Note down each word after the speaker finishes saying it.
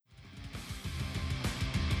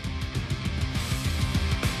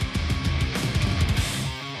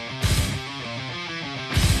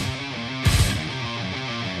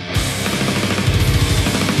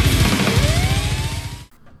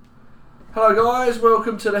Hello guys,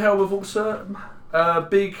 welcome to the Helm of Awesome.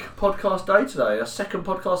 Big podcast day today, a second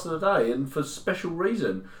podcast of the day, and for special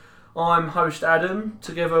reason. I'm host Adam,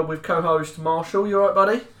 together with co-host Marshall. You alright,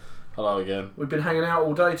 buddy? Hello again. We've been hanging out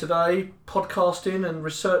all day today, podcasting and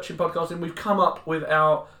researching podcasting. We've come up with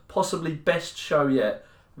our possibly best show yet.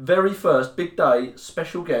 Very first, big day,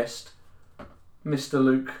 special guest, Mr.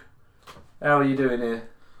 Luke. How are you doing here?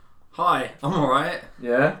 Hi, I'm alright.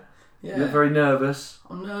 Yeah? Yeah. You're very nervous.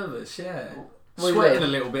 I'm nervous, yeah. Well, Sweating yeah. a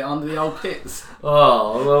little bit under the old pits.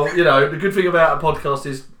 Oh, well, you know, the good thing about a podcast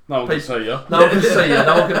is No one can see you. no one can see you,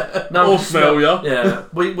 no one can Or smell you. Yeah,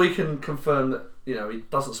 we can confirm that, you know, he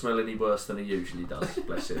doesn't smell any worse than he usually does,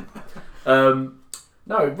 bless him. No,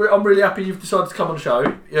 I'm really happy you've decided to come on the show.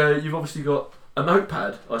 You've obviously got a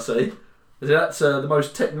notepad, I see. That's the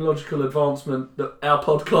most technological advancement that our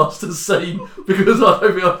podcast has seen, because I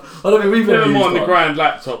don't think we've ever Never used mind the one. grand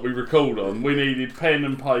laptop we record on. We needed pen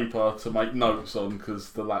and paper to make notes on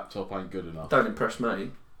because the laptop ain't good enough. Don't impress me.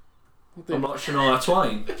 I'm like Shania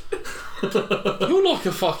Twain. You're like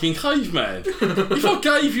a fucking caveman. If I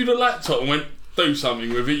gave you the laptop and went do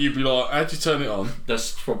something with it, you'd be like, how'd you turn it on?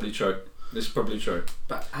 That's probably true. This is probably true.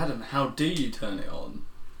 But Adam, how do you turn it on?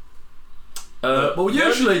 Well,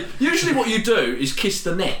 usually what you do is kiss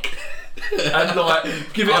the neck and like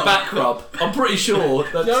give it a back rub. I'm pretty sure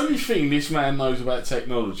that's... The only thing this man knows about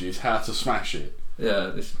technology is how to smash it.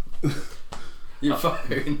 Yeah, this... Your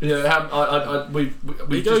phone. Yeah, we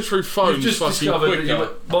He goes through phones we've just fucking discovered quicker.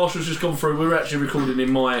 that Marshall's just gone through. We're actually recording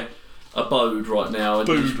in my abode right now. And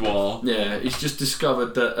Boudoir. yeah, he's just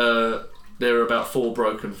discovered that there are about 4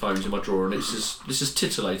 broken phones in my drawer, and this has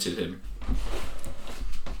titillated him.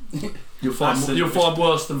 You'll find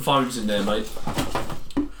worse than phones in there, mate.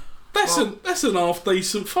 That's an half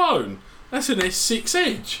decent phone. That's an S6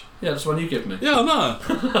 Edge. Yeah, that's the one you give me. Yeah, I know.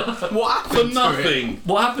 What For happened to it? nothing.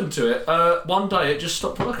 What happened to it? One day it just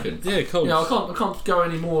stopped working. Yeah, cool. You know, I can't go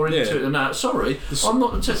any more into it than that. Sorry, I'm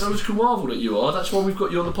not the technological marvel that you are. That's why we've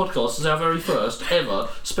got you on the podcast as our very first ever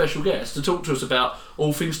special guest to talk to us about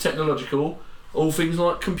all things technological, all things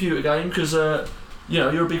like computer game, because you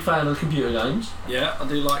know, you're a big fan of computer games. Yeah, I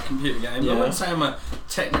do like computer games. Yeah. I wouldn't say I'm a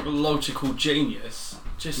technological genius.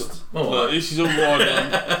 Just... Look, this is all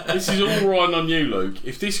right. This is all right on you, Luke.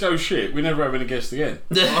 If this goes shit, we're never having a guest again.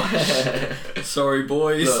 Sorry,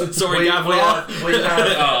 boys. Look, Sorry, we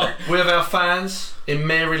Gavlar. have our fans in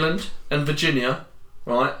Maryland and Virginia,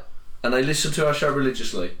 right? And they listen to our show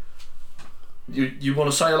religiously. You want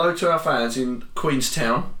to say hello to our fans in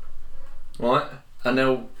Queenstown, right? And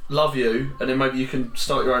they'll love you, and then maybe you can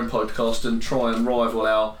start your own podcast and try and rival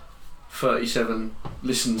our 37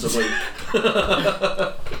 listens a week.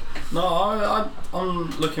 No, I'm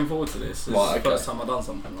looking forward to this. This Right, is the okay. first time I've done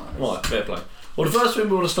something like this. Right, fair play. Well, the first thing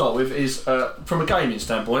we want to start with is, from a gaming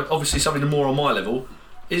standpoint, obviously something more on my level,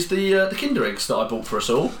 is the Kinder Eggs that I bought for us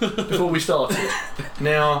all before we started.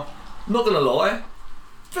 Now, not going to lie,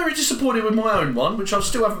 very disappointed with my own one, which I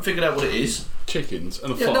still haven't figured out what it is. Chickens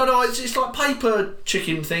and a Yeah, fox. no, it's like paper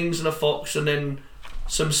chicken things and a fox and then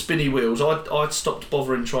some spinny wheels. I'd stopped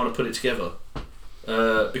bothering trying to put it together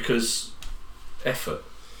because effort.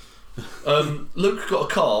 Luke got a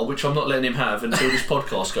car, which I'm not letting him have until this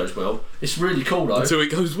podcast goes well. It's really cool though. Until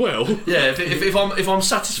it goes well. Yeah, if I'm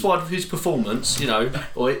satisfied with his performance, you know,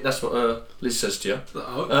 that's what Liz says to you.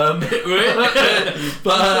 Oh.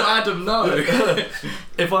 But Let Adam know.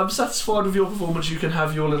 if I'm satisfied with your performance, you can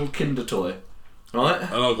have your little Kinder toy, right?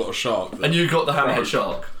 And I got a shark. And you got the hammerhead Right.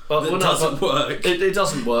 shark. But, That well, no, doesn't but work. it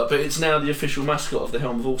doesn't work, but it's now the official mascot of the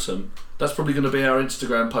Helm of Awesome. That's probably going to be our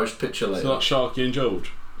Instagram post picture It's later. like Sharky and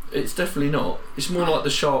George. It's definitely not. It's more like the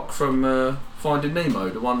shark from Finding Nemo,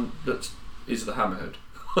 the one that is the hammerhead.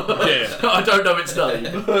 Yeah. I don't know its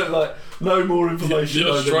name. Like, no more information. The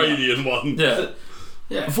other than that. Australian one. Yeah.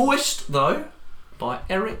 Yeah. Voiced, though, by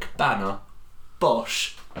Eric Banner.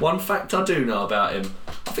 Bosh. One fact I do know about him.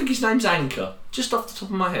 I think his name's Anchor, just off the top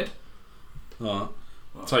of my head. Alright.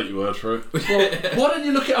 I'll take your word for it. Well, why don't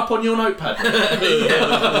you look it up on your notepad?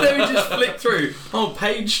 Let me just flick through. Oh,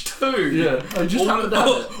 page 2. Yeah, I just all, happened to have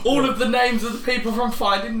it. all of the names of the people from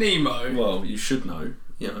Finding Nemo. Well, you should know.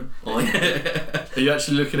 You know, are you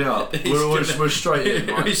actually looking it up? We're straight in,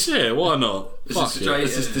 right? Yeah, why not? This Fuck is it. straight.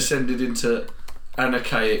 This has descended into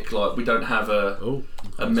anarchaic. Like we don't have a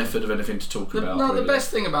method of anything to talk about. No, the really.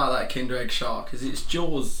 best thing about that Kinder Egg shark is its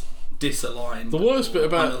jaws disaligned. The worst bit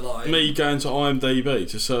about unaligned. me going to IMDb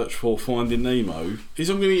to search for Finding Nemo is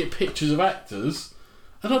I'm going to get pictures of actors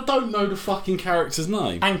and I don't know the fucking character's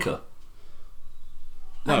name. Anchor.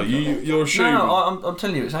 No, you're assuming. No, I'm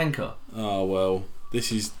telling you, it's Anchor. Oh well,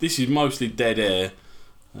 this is mostly dead air.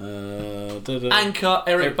 Anchor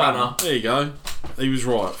Eric Banner. There you go. He was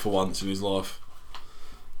right for once in his life.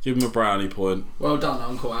 Give him a brownie point. Well done,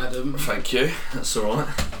 Uncle Adam. Thank you. That's all right.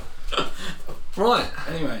 Right.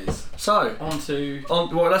 Anyways, So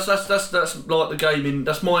well, that's like the gaming.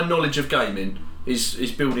 That's my knowledge of gaming.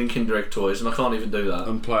 Is building Kinder Egg toys, and I can't even do that.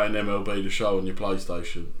 And playing MLB The Show on your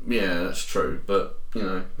PlayStation. Yeah, that's true. But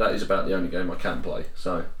that is about the only game I can play.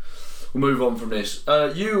 So we'll move on from this.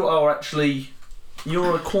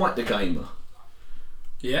 You're quite the gamer.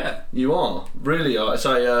 yeah, You are really. I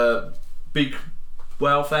say big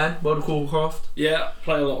WoW fan. World of Warcraft. yeah,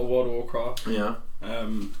 play a lot of World of Warcraft. Yeah.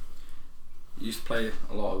 Used to play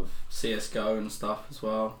a lot of CS:GO and stuff as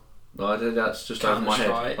well. I did. That's just over my head.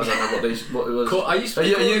 Counter-Strike. I don't know what it was. I used to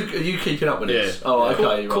Are you keeping up with this? Yeah. Oh, Yeah.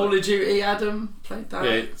 okay. Call Right. of Duty, Adam played that.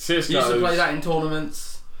 Yeah, CS:GO. Used to play that in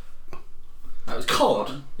tournaments. That was good COD?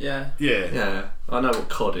 fun. Yeah. Yeah. Yeah, I know what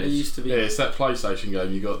COD It is. used to be. Yeah, it's that PlayStation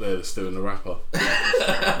game you got there that's still in the wrapper.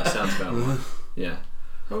 That sounds about right. Yeah.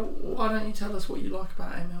 Oh, why don't you tell us what you like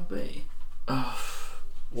about MLB?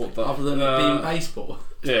 What the? Other than it being baseball.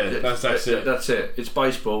 Yeah, that's it. That's it. It's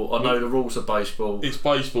baseball. I know the rules of baseball. It's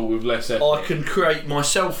baseball with less effort. I can create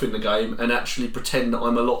myself in the game and actually pretend that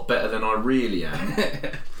I'm a lot better than I really am,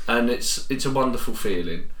 and it's a wonderful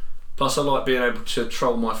feeling. Plus, I like being able to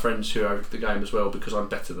troll my friends who are the game as well because I'm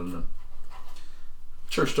better than them.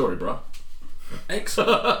 True story, bro.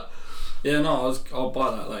 Excellent. Yeah, no, I'll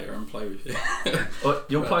buy that later and play with you.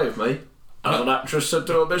 You'll play with me. As an actress said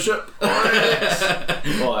to a bishop.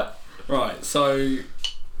 Right. Right, so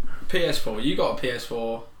PS4. You got a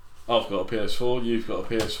PS4. I've got a PS4. You've got a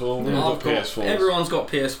PS4. We've Yeah. got PS4s. Everyone's got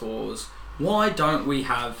PS4s. Why don't we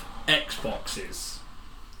have Xboxes?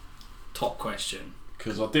 Top question.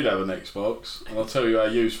 Because I did have an Xbox, and I'll tell you how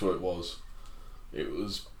useful it was. It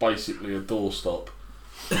was basically a doorstop.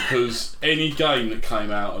 Because any game that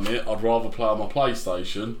came out on it, I'd rather play on my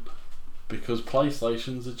PlayStation, because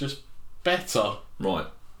PlayStations are just better. Right.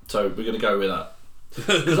 So we're going to go with that.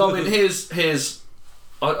 Because I mean, here's.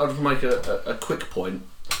 I'll make a quick point.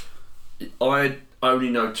 I only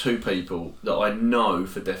know two people that I know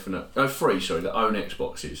for definite. No, three. Sorry, that own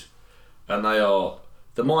Xboxes, and they are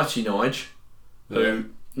the mighty Nige, who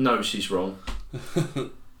knows he's wrong.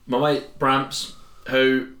 My mate Bramps,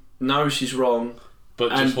 who knows he's wrong,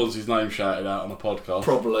 But just wants his name shouted out on a podcast.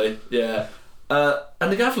 probably, yeah.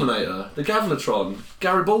 And the Gavlinator, the Gavlatron,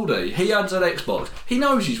 Garibaldi, he owns an Xbox. He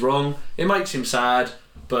knows he's wrong. It makes him sad,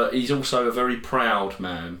 but he's also a very proud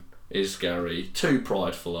man, is Gary. Too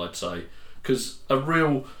prideful, I'd say. Because a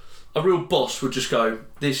real boss would just go,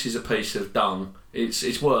 this is a piece of dung.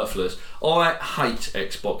 It's worthless. I hate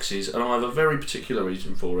Xboxes, and I have a very particular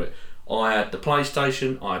reason for it. I had the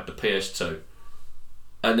PlayStation, I had the PS2.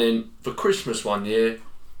 And then for Christmas one year,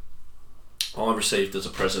 I received as a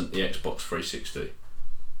present the Xbox 360.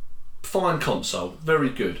 Fine console, very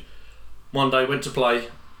good. One day went to play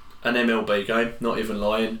an MLB game, not even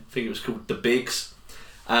lying. I think it was called The Bigs.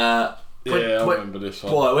 I remember this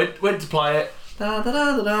one. Well, went to play it. Da, da,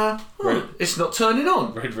 da, da, da. Oh, it's not turning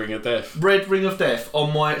on. Red Ring of Death. Red Ring of Death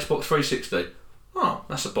on my Xbox 360. Oh,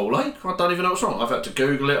 that's a ball ache. I don't even know what's wrong. I've had to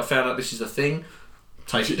Google it. I found out this is a thing.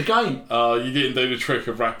 Take it to game. You didn't do the trick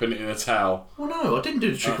of wrapping it in a towel. Well, no, I didn't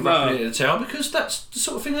do the trick of wrapping it in a towel because that's the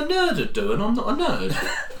sort of thing a nerd would do, and I'm not a nerd.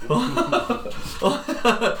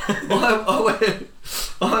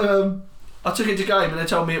 I took it to game and they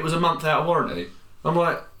told me it was a month out of warranty. I'm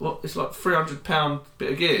like, what? It's like £300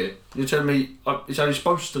 bit of gear. You're telling me it's only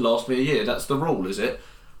supposed to last me a year? That's the rule, is it?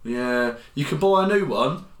 Yeah, you can buy a new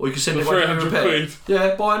one, or you can send it away for repair. £300.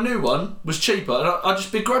 Yeah, buy a new one was cheaper, and I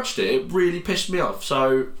just begrudged it. It really pissed me off.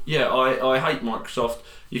 So yeah, I hate Microsoft.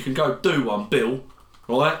 You can go do one, Bill,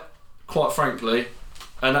 right? Quite frankly,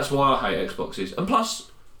 and that's why I hate Xboxes. And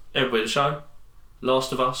plus, everybody at the show,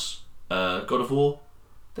 Last of Us, God of War,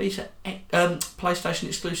 these are PlayStation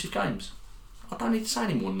exclusive games. I don't need to say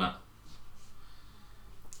any more than that.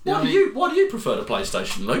 Why do you prefer the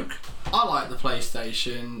PlayStation, Luke? I like the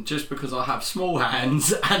PlayStation just because I have small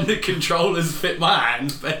hands and the controllers fit my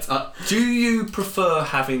hands better. Do you prefer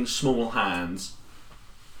having small hands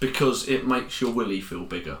because it makes your willy feel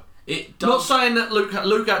bigger? It does. Not saying that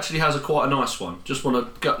Luke actually has quite a nice one. Just want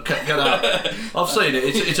to get out. I've seen it.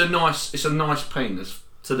 It's a nice penis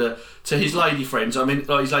to his lady friends. I mean,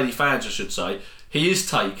 his lady fans, I should say. He is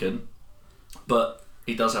taken, but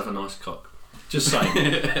he does have a nice cock. Just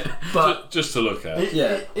saying. But just to look at.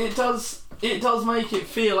 It does make it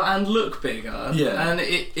feel and look bigger. Yeah. And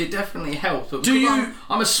it definitely helps. But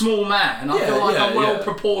I'm a small man. I Yeah, feel like yeah, I'm well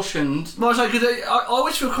proportioned. I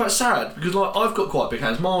always feel quite sad because like I've got quite big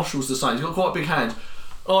hands. Marshall's the same. He's got quite big hands.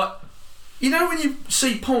 Like You know when you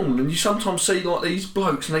see porn and you sometimes see like these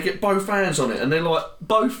blokes and they get both hands on it and they're like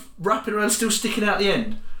both wrapping around, still sticking out the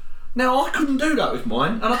end. Now I couldn't do that with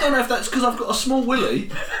mine, and I don't know if that's because I've got a small willy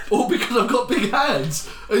or because I've got big hands.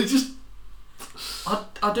 It just.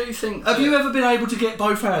 I do think. Have you ever been able to get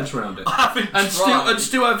both hands around it? I haven't and tried.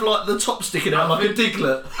 still have like the top sticking out like a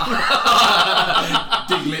diglet.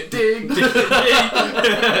 Diglet, dig, diglet,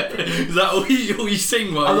 dig. Is that all you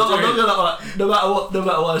sing while I'm you're not doing it? gonna like, no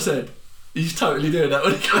matter what I said. He's totally doing that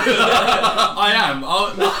when he goes. I am.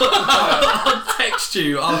 I'll text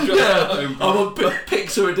you after Yeah, I'm home. I'm on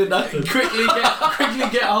pics so it didn't happen. Quickly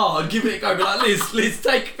get hard, give it a go. Be like, Liz,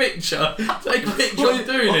 take a picture. Take a picture of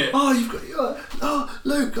doing it. Oh, you've got.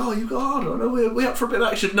 Luke. Oh, you've got harder. I know we're up for a bit of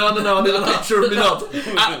action. No. I need a picture of me knob.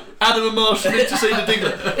 Adam and Marshall need to see the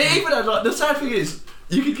diglet. It even had like the sad thing is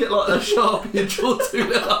you could get like a Sharpie and draw two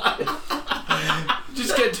lines.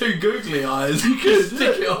 Just get two googly eyes. You could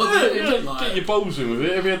Stick it on the end. Like. Get your balls in with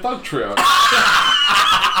it. It'll be a Doug trio.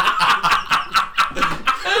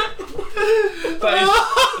 That is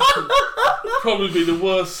probably be the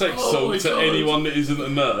worst sex song to anyone that isn't a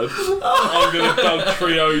nerd. I'm going to Doug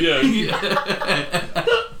trio you.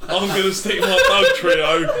 I'm going to stick my Doug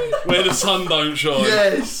trio where the sun don't shine.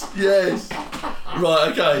 Yes.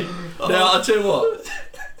 Right. Okay. Now I tell you what.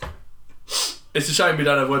 It's a shame we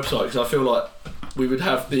don't have a website because I feel like we would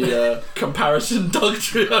have the comparison Doug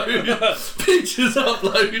Trio pictures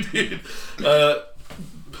uploaded.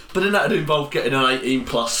 But then that would involve getting an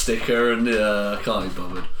 18+ sticker and I can't be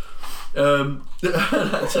bothered.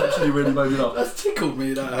 That's actually really made me laugh. That's tickled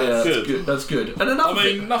me. That. Yeah, that's good. And another I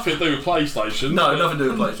mean, nothing to do with PlayStation. No, nothing to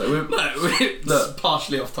do with PlayStation. It's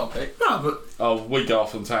partially off topic. No, but Oh, we go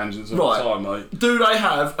off on tangents all the time, mate. do they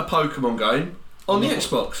have a Pokemon game on the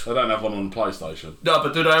Xbox? They don't have one on the PlayStation. No,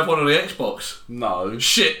 but do they have one on the Xbox? No.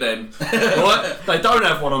 Shit then. Right? They don't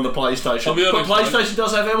have one on the PlayStation. I'll be honest, but PlayStation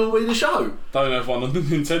does have MLB The Show. Don't have one on the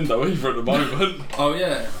Nintendo either at the moment. Oh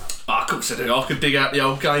yeah. Of course I do. I could dig out the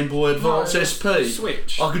old Game Boy Advance SP.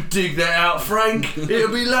 Switch. I could dig that out, Frank.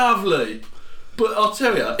 It'd be lovely. But I'll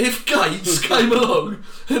tell you, if Gates came along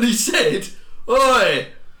and he said, "Oi,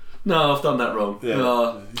 no, I've done that wrong. Yeah,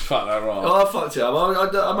 No. you fucked that right. Oh, I fucked it up.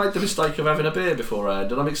 I made the mistake of having a beer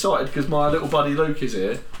beforehand, and I'm excited because my little buddy Luke is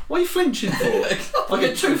here. What are you flinching for? I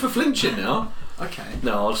get 2 for flinching now. Okay.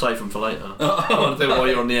 No, I'll save them for later. I want to do it while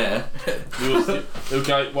you're on the air.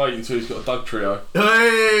 He'll wait until he's got a Doug trio.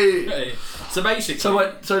 Hey! Okay. So basically,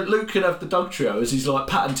 So Luke can have the Doug trio as his like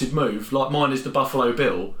patented move, like mine is the Buffalo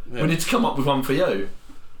Bill. Yeah. We need to come up with one for you.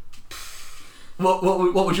 What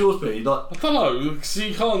would yours be? Like, I don't know, because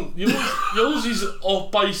you can't. Yours is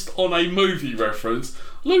based on a movie reference.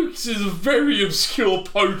 Luke's is a very obscure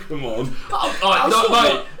Pokemon.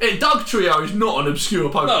 mate, Doug Trio is not an obscure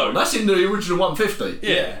Pokemon. No. That's in the original 150.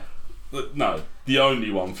 Yeah. No, the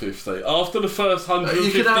only 150. After the first You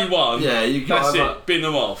could 151, have, you can that's have it. Bin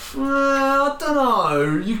them off. I don't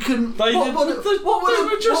know. You can. What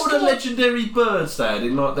were the legendary birds they had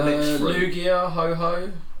in like the next three? Lugia,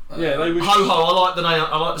 Ho-Ho. Yeah, they were. Ho ho! I like the name.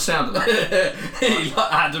 I like the sound of that.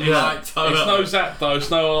 Adam liked It's no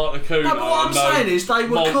Zapdos, no Articuno. No, but what I'm saying is they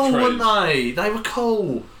were Moltres. cool, weren't they? They were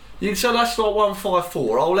cool. So that's like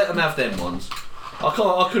 154. I'll let them have them ones.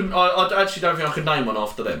 I actually don't think I could name one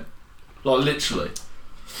after them. Like literally.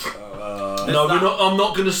 No, I'm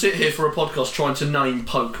not going to sit here for a podcast trying to name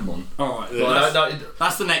Pokemon. Alright, Yeah,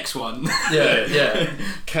 that's the next one. Yeah.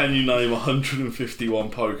 Can you name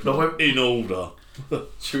 151 Pokemon in order?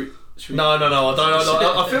 Should we? No. I don't.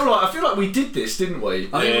 I feel like we did this, didn't we?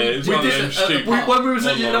 Yeah, it's we one of did them it stupid when we was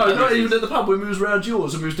at, online not quizzes. even at the pub. When we was round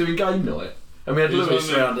yours and we was doing game night, and we had It was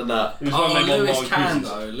Lewis one of them- round and that. It was one of them Lewis online can quizzes.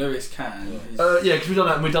 though. Lewis can. Yeah, because we done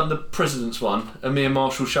that and we done the president's one, and me and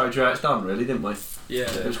Marshall showed you how it's done, really, didn't we?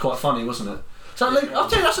 Yeah. It was quite funny, wasn't it? So Luke, I'll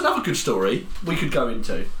tell you, that's another good story we could go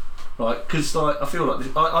into, right? Because like I feel like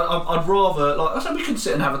I'd rather like I said we can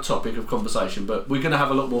sit and have a topic of conversation, but we're gonna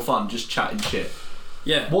have a lot more fun just chatting shit.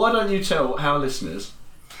 Yeah. Why don't you tell our listeners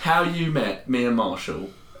how you met me and Marshall,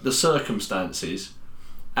 the circumstances,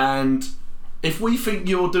 and if we think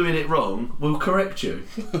you're doing it wrong, we'll correct you.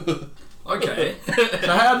 Okay. So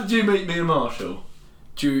how did you meet me and Marshall?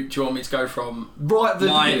 Do you want me to go from Right at the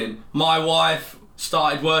beginning. My wife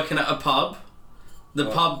started working at a pub. The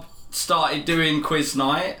pub started doing quiz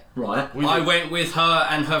night. Right. I went with her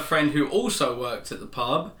and her friend who also worked at the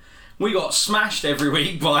pub. We got smashed every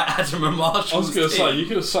week by Adam and Marshall. I was going to say, you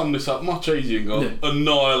could have summed this up much easier and got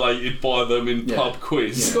annihilated by them in pub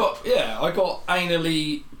quiz. I got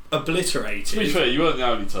anally obliterated. To be fair, you weren't the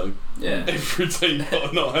only two. Yeah. Every team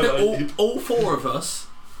got annihilated. all 4 of us,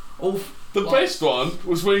 all The best one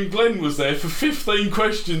was when Glenn was there for 15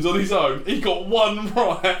 questions on his own. He got 1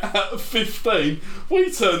 right out of 15.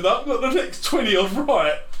 We turned up, got the next 20 off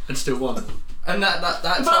right. And still won. And that But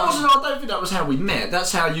I don't think that was how we met.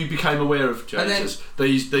 That's how you became aware of Jesus.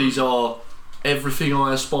 These are everything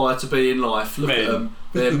I aspire to be in life. Look at them.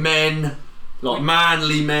 They're men. Like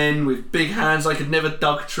manly men with big hands. They could never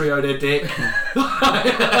Doug Trio their dick.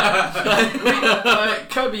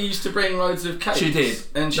 Kirby used to bring loads of cakes. She did.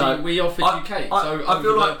 And we offered you cakes. I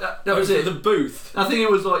feel like that was it. The booth. I think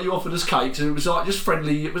it was like you offered us cakes and it was like just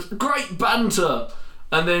friendly. It was great banter.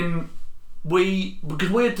 And then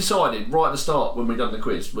because we had decided right at the start when we done the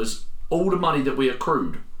quiz was all the money that we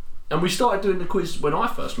accrued. And we started doing the quiz when I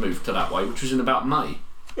first moved to that way, which was in about May.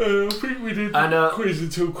 I think we did the quiz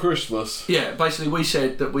until Christmas. Yeah, basically we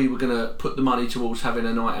said that we were going to put the money towards having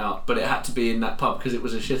a night out, but it had to be in that pub because it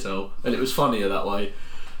was a shithole and it was funnier that way.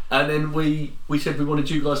 And then we said we wanted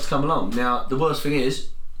you guys to come along. Now, the worst thing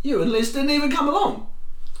is, you and Liz didn't even come along.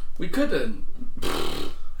 We couldn't.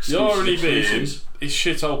 The irony being, it's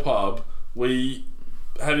shithole pub. We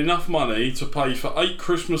had enough money to pay for 8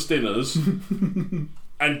 Christmas dinners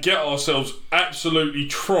and get ourselves absolutely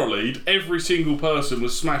trolleyed. Every single person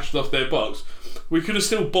was smashed off their box. We could have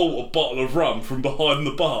still bought a bottle of rum from behind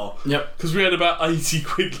the bar. Yep. Because we had about 80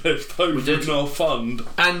 quid left over in our fund.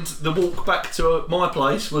 And the walk back to my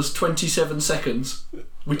place was 27 seconds.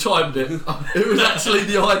 We timed it. It was actually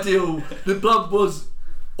the ideal. The blood was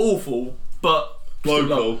awful, but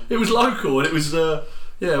local. It was local, and it was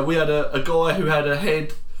we had a guy who had a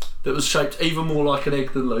head that was shaped even more like an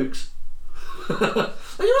egg than Luke's.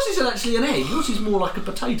 Yours isn't actually an egg. Yours is more like a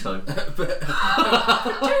potato. Potato.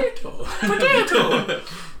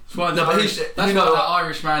 That's why that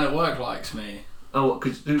Irish man at work likes me. Oh, what?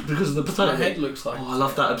 Because of the potato? My head looks like. Oh, I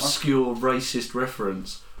love that obscure racist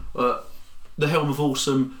reference. The Helm of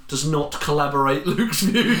Awesome does not collaborate Luke's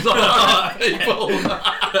views on other people.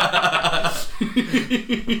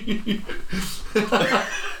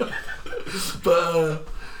 But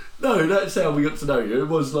no, that's how we got to know you. It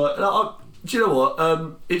was like, do you know what?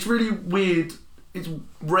 It's really weird. It's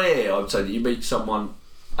rare, I would say, that you meet someone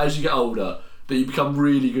as you get older that you become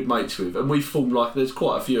really good mates with. And we formed there's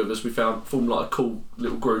quite a few of us. We formed like a cool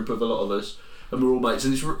little group of a lot of us, and we're all mates.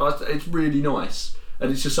 And it's really nice.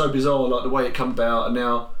 And it's just so bizarre, like the way it come about. And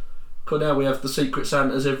now we have the Secret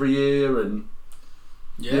Santas every year, and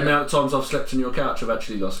the amount of times I've slept on your couch, I've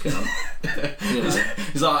actually lost count.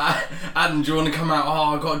 It's like, Adam, do you want to come out?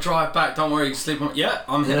 Oh, I've got to drive back. Don't worry, you can sleep on. Yeah,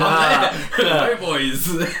 I'm here. Hey, boys.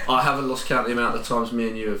 I haven't lost count the amount of times me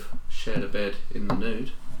and you have shared a bed in the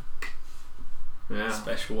nude. Yeah.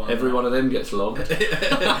 Special one. Every one of them gets logged.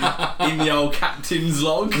 In the old captain's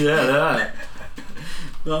log. Yeah.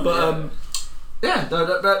 But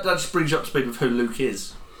that just brings you up to speed with who Luke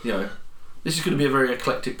is. You know, this is going to be a very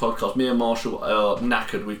eclectic podcast. Me and Marshall are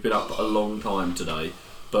knackered. We've been up a long time today,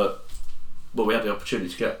 but we had the opportunity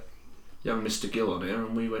to get young Mr. Gill on here,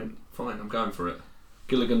 and we went, fine, I'm going for it.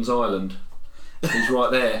 Gilligan's Island. He's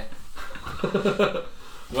right there.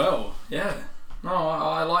 Well, yeah. No,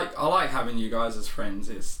 I like having you guys as friends.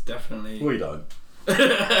 It's definitely. We don't. We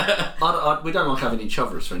don't like having each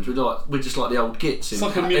other as friends. We're just like the old gits in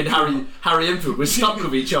Harry Enfield. We're stuck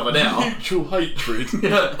with each other now. Mutual hatred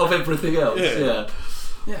of everything else.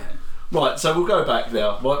 Yeah. Right, so we'll go back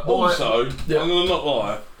now. Also, I'm gonna not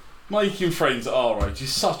lie. Making friends at our age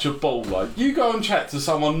is such a ball. Like, you go and chat to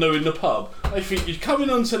someone new in the pub, they think you're coming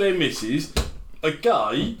onto their missus, a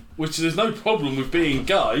gay, which there's no problem with being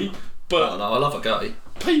gay, but no, I love a gay.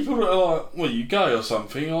 People that are like, well, you gay or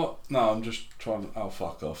something? No, I'm just trying to. Oh,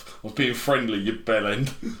 fuck off! I was being friendly, you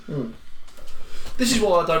bellend. This is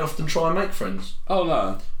why I don't often try and make friends. Oh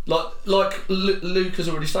no. Like Luke has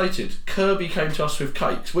already stated, Kirby came to us with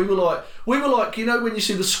cakes. We were like, you know when you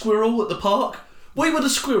see the squirrel at the park? We were the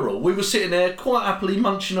squirrel. We were sitting there quite happily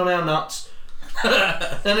munching on our nuts,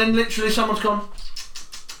 and then literally someone's gone,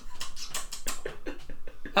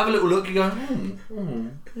 have a little look. You go,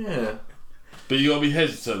 yeah. But you gotta be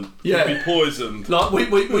hesitant. Yeah. You'll be poisoned. Like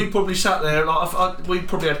we probably sat there. Like we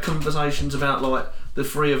probably had conversations about like the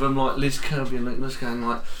three of them, like Liz, Kirby, and Luke. Just going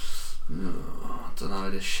like, I don't know,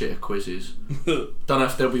 this shit of quizzes. Don't know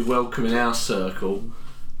if they'll be welcome in our circle.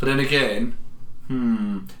 But then again,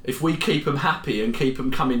 if we keep them happy and keep them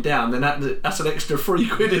coming down, then that's an extra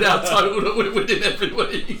 £3 in our total that we're winning every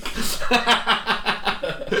week.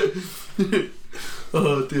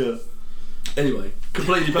 Oh dear. Anyway,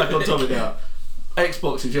 completely back on topic now.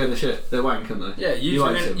 Xboxes, the shit. They're wank, aren't they? Yeah,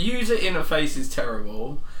 user interface is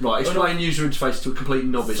terrible. Right, explain user interface to a complete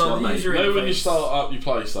novice like me. You know when you start up your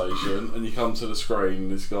PlayStation and you come to the screen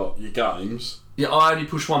and it's got your games? Yeah, I only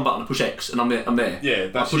push one button. I push X, and I'm there. Yeah,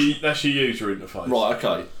 that's your user interface. Right.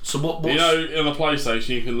 Okay. So what's... You know, in a PlayStation,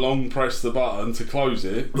 you can long press the button to close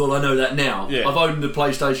it. Well, I know that now. Yeah. I've owned the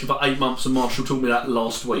PlayStation for 8 months, and Marshall taught me that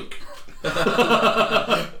last week.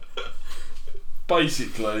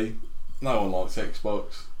 Basically, no one likes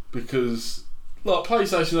Xbox because, like,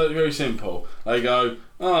 PlayStation, they're very simple. They go,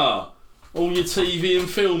 all your TV and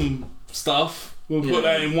film stuff, we'll put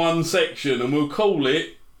that in one section, and we'll call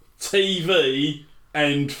it TV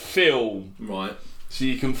and film. Right. So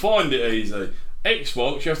you can find it easy.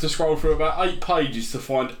 Xbox, you have to scroll through about 8 pages to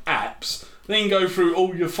find apps, then go through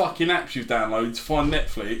all your fucking apps you've downloaded to find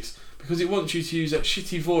Netflix, because it wants you to use that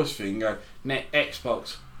shitty voice thing. Go,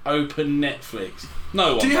 Xbox, open Netflix.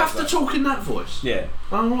 No one. Do you does have to that. talk in that voice? Yeah.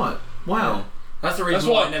 Oh, right. Wow. That's the reason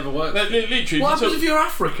why it never works. Literally. What happens if you're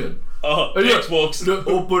African? Xbox.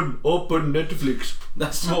 Open Netflix.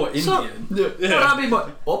 That's more Indian. What I mean by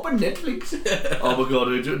open Netflix? Oh my god,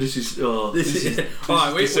 this is... This is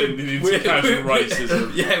Alright, we're descending into casual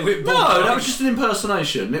racism. Yeah, we're No, that was just an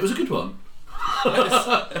impersonation. It was a good one.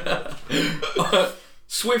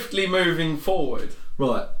 Swiftly moving forward.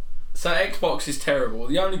 Right. So Xbox is terrible.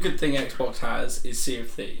 The only good thing Xbox has is Sea of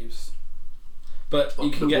Thieves. But you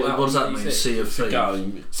can get that what does on that PC. mean? Sea of Thieves?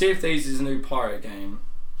 Game. Sea of Thieves is a new pirate game.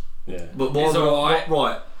 Yeah. But It's alright.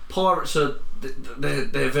 right. Pirates are...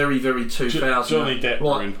 They're very, very 2000. Johnny Depp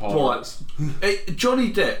were in Pirates. Right.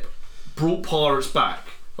 Johnny Depp brought pirates back.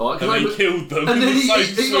 Right, And he killed them. and in then the he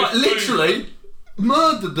same like, literally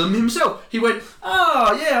murdered them himself. He went,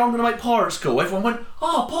 yeah, I'm going to make pirates cool. Everyone went,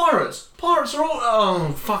 pirates. Pirates are all...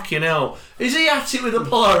 Oh, fucking hell. Is he at it with the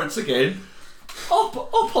pirates again?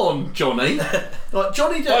 Up on, Johnny. Like,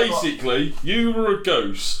 Johnny Depp... Basically, you were a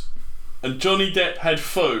goose, and Johnny Depp had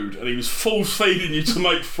food, and he was force feeding you to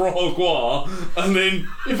make foie gras, and then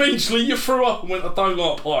eventually you threw up and went, I don't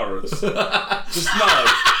like pirates. Just no.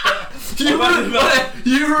 You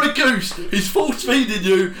were a goose. He's force feeding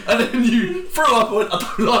you, and then you threw up and went, I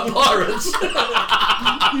don't like pirates.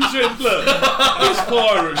 You said, look, this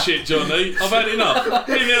pirate shit, Johnny. I've had enough.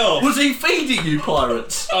 Leave it off. Was he feeding you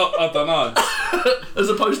pirates? I don't know. As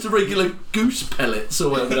opposed to regular goose pellets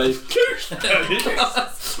or whatever they... Goose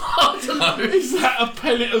pellets? I don't know. Is that a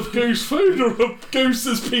pellet of goose food or a goose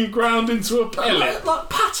that's been ground into a pellet? Like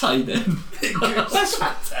pate then? That's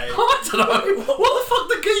pate. I don't know. What the fuck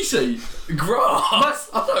do geese eat? Grass.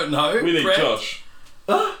 I don't know. We need Bread. Josh.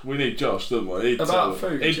 Huh? We need Josh, don't we? About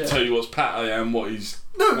food, He'd yeah. tell you what's pate and what he's...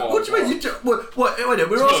 No, what do you mean? Wait a minute,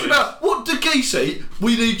 we're asking about what do geese eat?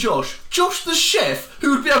 We need Josh. Josh the chef, who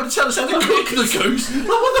would be able to tell us how to cook the goose. Like,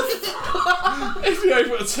 what the fuck? He'd be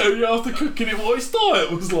able to tell you after cooking it what his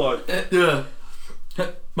diet was like. Yeah.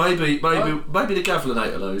 Maybe the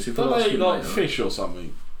Gavlinator knows. If Don't I they ask eat him like later. fish or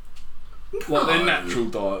something? Like their natural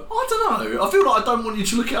diet. I don't know. I feel like I don't want you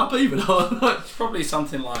to look it up even. It's probably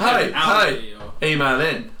something like Hey, Aldi or... email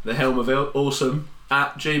in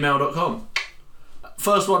thehelmofawesome@gmail.com.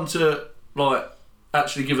 First one to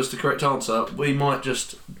actually give us the correct answer, we might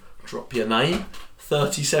just drop your name.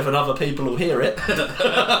 37 other people will hear it.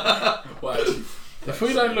 Well, actually, If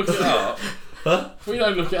we don't look it up, how are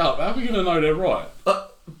we going to know they're right?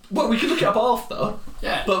 Well, we can look it up after,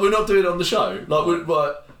 yeah. but we're not doing it on the show.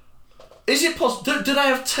 Is it possible? Do they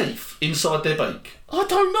have teeth inside their beak? I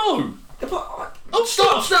don't know.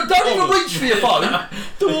 Stop! Don't even reach for your phone.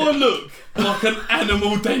 Do I look like an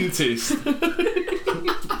animal dentist?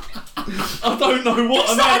 I don't know what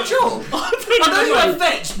It's an not a job. I I know you don't have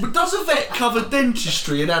vets, but does a vet cover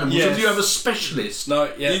dentistry in animals, or Yes. do you have a specialist?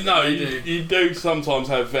 No, yeah. You do sometimes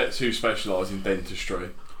have vets who specialise in dentistry.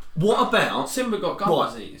 What about Simba got gum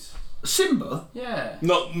What? disease. Simba? Yeah.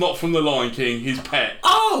 Not from the Lion King, his pet.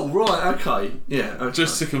 Oh, right, okay. Yeah, okay.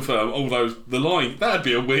 Just to confirm, although the Lion, that'd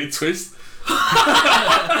be a weird twist.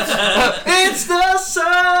 It's the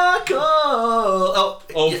circle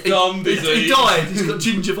Of gum disease. He died. He's got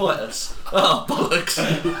gingivitis. Oh, bollocks.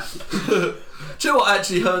 Do you know what? I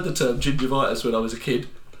actually heard the term gingivitis when I was a kid.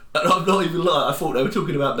 And I'm not even lying, I thought they were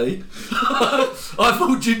talking about me. I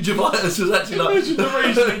thought gingivitis was actually like... Imagine the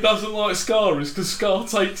reason he doesn't like Scar is because Scar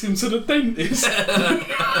takes him to the dentist.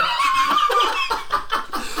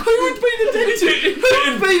 Who would be the dentist? Who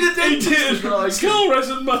would be the dentist? Like? Scar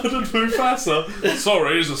hasn't murdered Mufasa.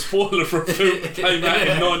 Sorry, it's a spoiler for a film that came out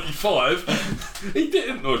in 95. He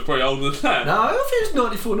didn't. No, he's probably older than that. No, I think it was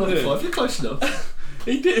 94, 95. Yeah. You're close enough.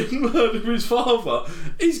 He didn't murder his father.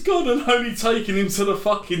 He's gone and only taken him to the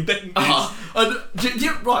fucking dentist.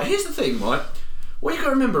 Right, here's the thing, right? What you got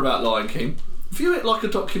to remember about Lion King, view it like a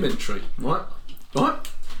documentary, right?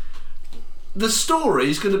 the story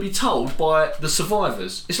is going to be told by the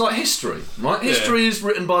survivors. It's like history, right? History is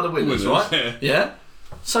written by the winners, right? Yeah.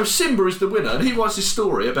 So Simba is the winner, and he writes this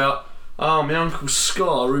story about, my Uncle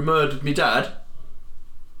Scar who murdered me dad.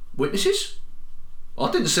 Witnesses?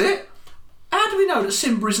 I didn't see it. How do we know that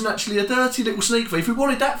Simba isn't actually a dirty little sneak thief who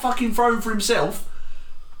wanted that fucking throne for himself,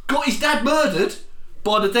 got his dad murdered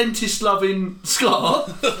by the dentist-loving Scar,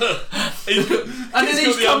 and then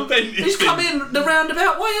he's come in the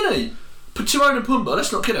roundabout way, hasn't he? Timon and Pumbaa,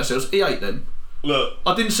 let's not kid ourselves, he ate them. Look,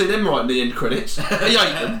 I didn't see them right in the end credits. He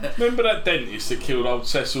ate them. Remember that dentist that killed old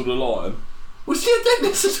Cecil the lion? Was he a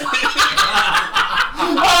dentist?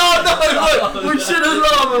 Oh no! We should have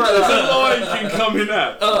laughed about The that. lion can come in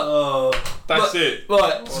that. That's it.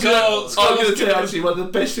 Right, I'm going to tell you Scar's actually one of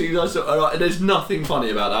the best things I saw. Alright, and there's nothing funny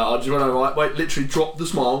about that. I just want to wait, literally drop the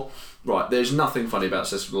smile. Right, there's nothing funny about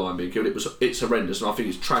Cecil the lion being killed. It's horrendous, and I think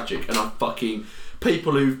it's tragic. And I fucking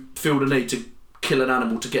people who feel the need to kill an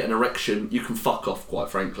animal to get an erection, you can fuck off, quite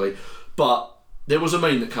frankly. But there was a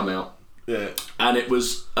meme that came out. Yeah. And it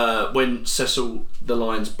was when Cecil the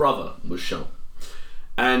lion's brother was shot,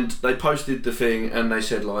 and they posted the thing, and they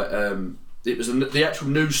said like it was the actual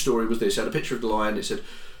news story was this. It had a picture of the lion. It said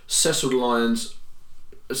Cecil the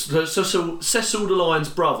lion's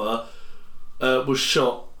brother was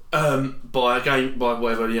shot by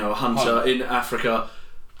whatever, a hunter in Africa.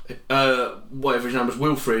 Whatever his name was,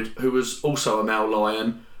 Wilfred, who was also a male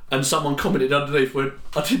lion. And someone commented underneath, went,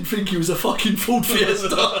 I didn't think he was a fucking Ford Fiesta.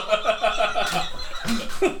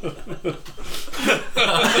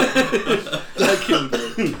 That killed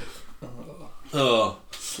me. Oh.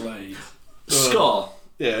 Slave. Scar.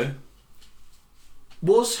 Yeah.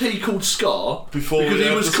 Was he called Scar Before because he he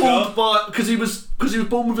had was the called scar? by because he was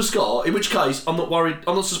born with a scar? In which case, I'm not worried.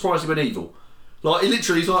 I'm not surprised he went evil. Like he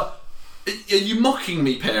literally, he's like, are you mocking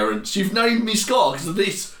me, parents? You've named me Scar because of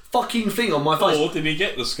this fucking thing on my face. Or did he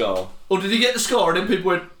get the scar? Or did he get the scar and then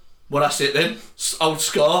people went, well, that's it then. Old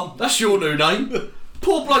Scar, that's your new name.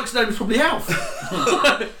 Poor bloke's name is probably Alf.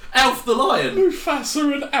 Alf the lion.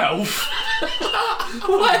 Mufasa and Alf.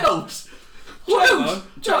 What else? What else?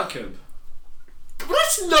 Jacob.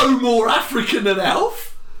 That's no more African than Alf.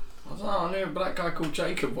 I don't know, I knew a black guy called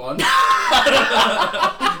Jacob once.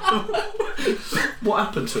 What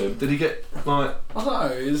happened to him? Did he get, like... I don't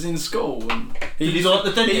know, he was in school and Did he like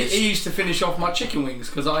the dentist? He used to finish off my chicken wings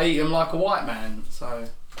because I eat them like a white man, so...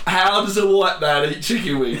 How does a white man eat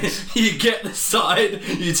chicken wings? You get the side,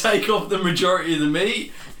 you take off the majority of the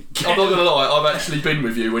meat. I'm not gonna lie, I've actually been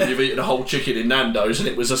with you when you've eaten a whole chicken in Nando's and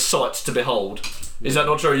it was a sight to behold. Is that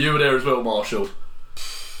not true? You were there as well, Marshall.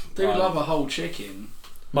 Do love a whole chicken.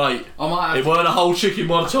 Mate, I might have it weren't a whole chicken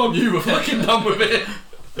by the time you were fucking done with it.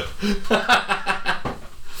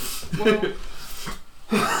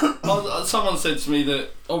 Well, someone said to me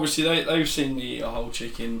that obviously they've seen me eat a whole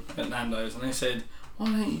chicken at Nando's and they said, why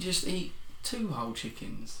don't you just eat 2 whole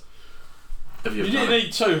chickens? Have you You ever done didn't it?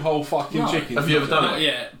 eat 2 whole fucking No. chickens. Have you ever done Not it?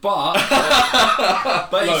 yet, but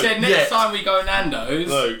he Look, said next time we go Nando's,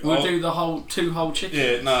 Look, we'll I'll- do the whole 2 whole chickens.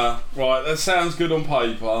 Yeah, nah, right, that sounds good on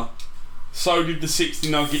paper. So did the 60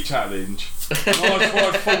 nugget challenge. I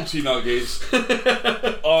tried 40 nuggets.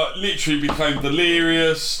 I literally became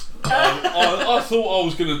delirious. I thought I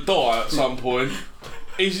was going to die at some point.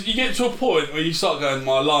 You get to a point where you start going,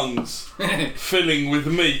 my lungs filling with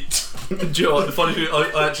meat. Do you know what, the funny thing,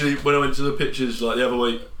 I actually, when I went to the pictures like the other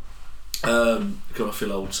week, God, I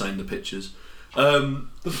feel old saying the pictures. The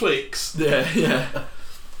flicks. Yeah.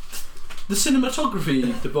 The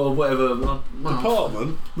cinematography, or whatever.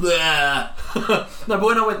 Department. Yeah. No, but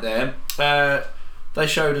when I went there, they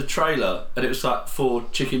showed a trailer and it was like for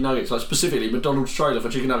chicken nuggets, like specifically McDonald's trailer for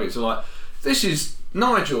chicken nuggets. And like, this is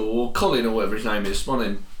Nigel or Colin or whatever his name is. One of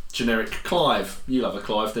them generic Clive. You love a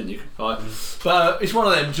Clive, didn't you? Right. But it's one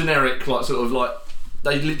of them generic, like sort of like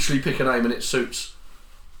they literally pick a name and it suits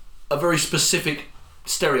a very specific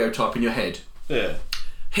stereotype in your head. Yeah.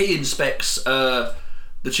 He inspects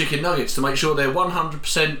the chicken nuggets to make sure they're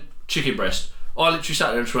 100% chicken breast. I literally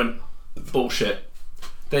sat there and just went, bullshit.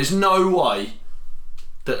 There's no way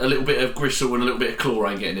that a little bit of gristle and a little bit of claw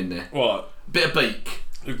ain't getting in there. Right. Bit of beak.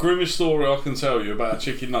 The grimmest story I can tell you about a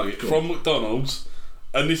chicken nugget from McDonald's,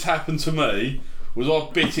 and this happened to me, was I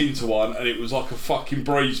bit into one and it was like a fucking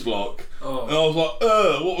breeze block. Oh. And I was like,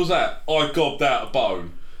 what was that? I gobbed out a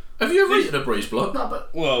bone. Have you ever eaten a breeze block? No,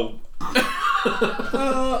 but Well,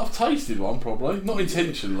 I've tasted one probably, not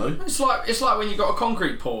intentionally. It's like when you got a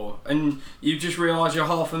concrete pour and you just realise you're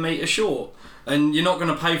half a metre short and you're not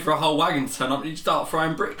going to pay for a whole wagon to turn up. You start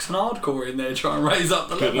throwing bricks and hardcore in there, try and raise up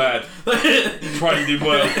the Good level. lad. Trained him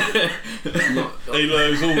well. He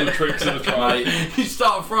learns all the tricks of the trade. You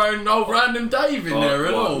start throwing old random Dave in there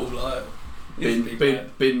and all. Like,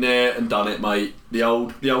 Been there and done it, mate. The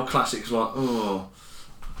old classics, like, oh.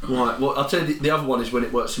 Right, well, I'll tell you, the other one is when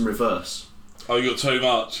it works in reverse. Oh, you got too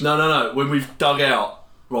much? No. When we've dug out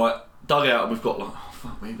and we've got like, oh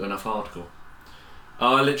fuck, we ain't got enough hardcore.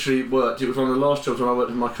 I literally worked, it was one of the last jobs when I worked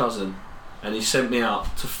with my cousin, and he sent me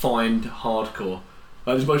out to find hardcore.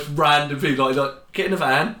 Like, it was the most random thing, like get in a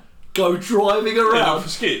van, go driving Yeah, around. for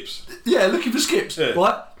skips. Yeah, looking for skips, Yeah.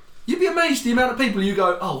 right? You'd be amazed the amount of people you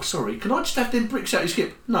go, oh, sorry, can I just have them bricks out your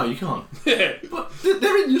skip? No, you can't. Yeah. But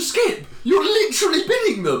they're in your skip. You're literally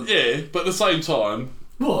bidding them. Yeah, but at the same time,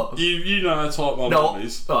 What? you know how tight my No, mum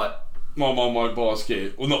is. right. My mum won't buy a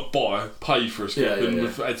skip. Well, not buy, pay for a skip. Yeah, and yeah.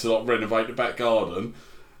 we've had to like renovate the back garden.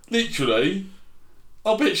 Literally,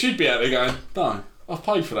 I bet she'd be out there going, no, I've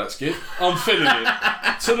paid for that skip. I'm filling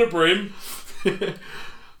it to the brim.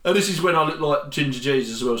 And this is when I look like Ginger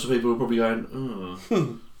Jesus as well, so people are probably going,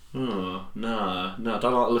 oh, no, I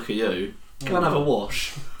don't like the look of you. Go and have a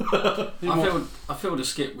wash. I filled a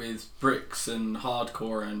skip with bricks and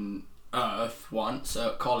hardcore and earth once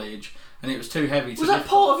at college, and it was too heavy to Was that lift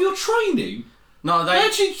part off. of your training? No, They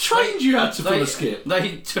actually trained you how to fill a skip.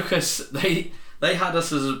 They took us. They had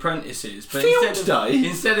us as apprentices, but Field day?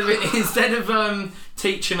 instead of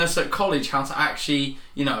teaching us at college how to actually,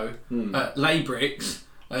 lay bricks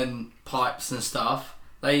and pipes and stuff,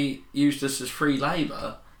 they used us as free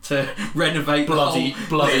labour to renovate Bloody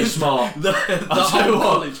smart. the tell whole you what.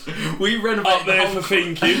 college. We renovated Up there for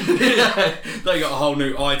thinking. yeah, they got a whole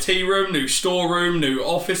new IT room, new storeroom, new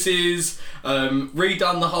offices,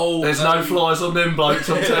 redone the whole. There's no flies on them blokes,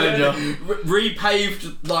 I'm telling you.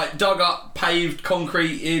 Repaved, like dug up, paved,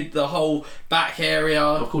 concreted the whole back area.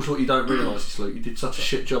 Of course, what you don't realise is, Luke, you did such a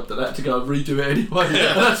shit job that they had to go and redo it anyway.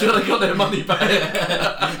 That's where they got their money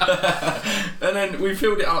back. And then we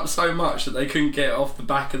filled it up so much that they couldn't get it off the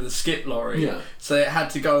back of the skip lorry. Yeah. So it had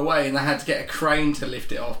to go away, and they had to get a crane to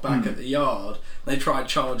lift it off back at the yard. They tried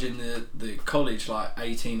charging the college like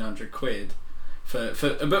 1,800 quid for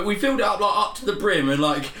but we filled it up like up to the brim and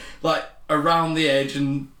like around the edge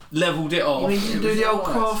and levelled it off. I mean, you It do was the old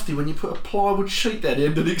nice. crafty when you put a plywood sheet there at the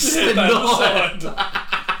end and extend Down the the height.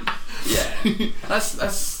 side. Yeah,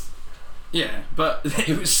 that's yeah, but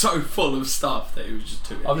it was so full of stuff that it was just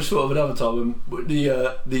too. I've just thought of another time when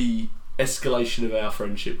the escalation of our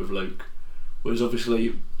friendship with Luke was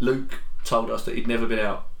obviously Luke told us that he'd never been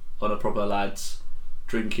out on a proper lads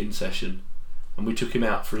drinking session, and we took him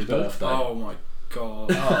out for his birthday. Oh my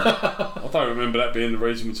god! I don't remember that being the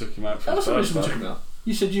reason we took him out for That's his the reason we took birthday. him out.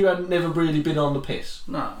 You said you hadn't never really been on the piss.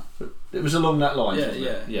 No. It was along that line. Yeah, wasn't it?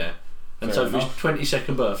 yeah. Yeah. And Fair so for his enough.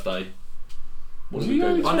 22nd birthday, what Was did he we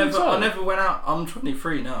only do? I never went out. I'm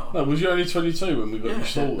 23 now. No, was you only 22 when we got you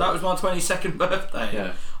sorted? That was my 22nd birthday.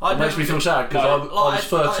 Yeah. I'd It makes never me feel been- sad because I was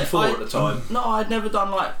 34 at the time. No, I'd never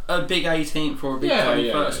done like a big 18th or a big Yeah, 21st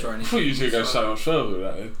yeah. or I anything. thought you was going to go so much further with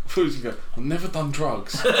that then. I thought you was going to go, I've never done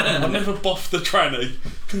drugs. I've never boffed the tranny.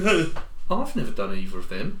 I've never done either of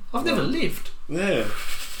them. I've never lived. Yeah.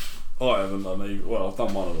 I haven't done either. Well, I've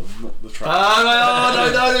done one of them, not the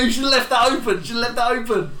tranny. No, you should have left that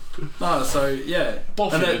open. No, so yeah.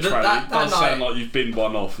 Boffing And the tranny that does sound night- like you've binned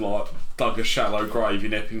one off, like dug a shallow grave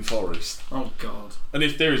in Epping Forest. Oh god. And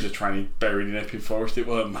if there is a tranny buried in Epping Forest, it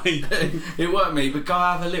weren't me. It weren't me, but go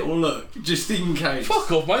have a little look, just in case.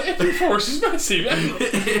 Fuck off, mate. Epping Forest is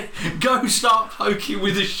massive. Go start poking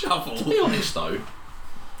with a shovel. To be honest though,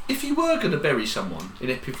 if you were going to bury someone in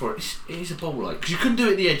Epping Forest, it is a ball ache because you couldn't do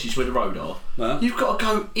it at the edges where the road are. No. You've got to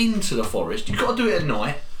go into the forest. You've got to do it at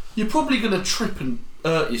night. You're probably going to trip and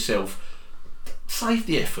hurt yourself. Save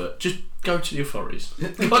the effort. Just go to the authorities.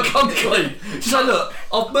 Like, come clean. Just say, look,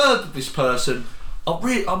 I've murdered this person. I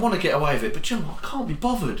want to get away with it, but you know what? I can't be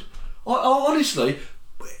bothered. I honestly,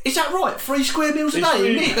 is that right? 3 square meals a It's day,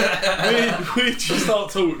 weird. isn't it? We just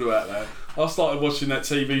start talking about that. I started watching that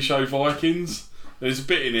TV show Vikings. There's a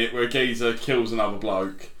bit in it where a geezer kills another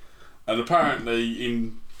bloke, and apparently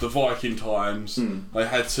in the Viking times they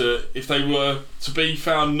had to, if they were to be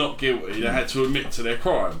found not guilty, they had to admit to their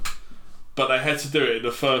crime, but they had to do it in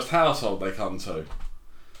the first household they come to.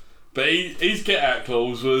 But his get out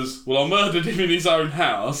clause was, well, I murdered him in his own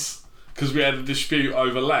house because we had a dispute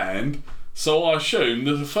over land, so I assumed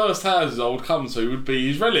that the first houses I would come to would be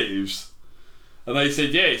his relatives. And they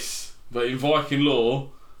said yes, but in Viking law,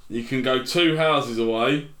 you can go 2 houses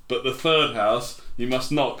away, but the third house you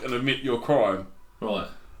must knock and admit your crime. Right.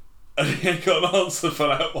 And he ain't got an answer for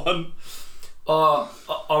that one.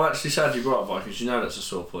 I'm actually sad you brought up Vikings. You know that's a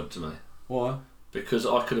sore point to me. Why? Because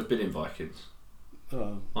I could have been in Vikings.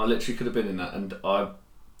 Oh. I literally could have been in that, and I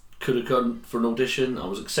could have gone for an audition. I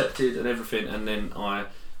was accepted and everything, and then I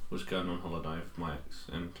was going on holiday with my ex,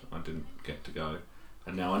 and I didn't get to go.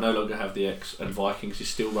 And now I no longer have the ex, and Vikings is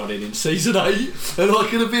still running in season 8, and I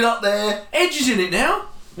could have been up there. Edge is in it now.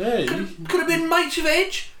 Yeah. Could have been mates with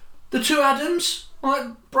Edge. The two Adams, like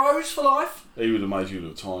bros for life. He would have made you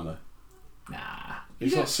look tiny. Nah.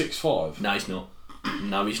 He's like 6'5". No, he's not.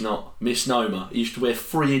 No, he's not. Misnomer. He used to wear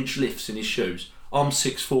 3-inch lifts in his shoes. I'm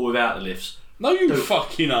 6'4" without the lifts. No, you Dude.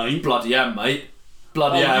 fucking ain't. Bloody am, mate.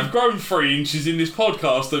 Bloody am. You've grown 3 inches in this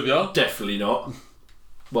podcast, have you? Definitely not.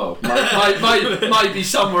 Well, maybe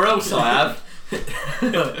somewhere else I have.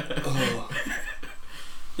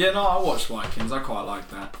 Yeah, no, I watched Vikings. I quite like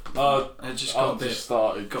that. I just got a bit.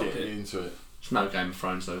 Started got a getting bit. into it. It's no Game of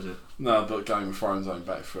Thrones though, is it? No, but Game of Thrones ain't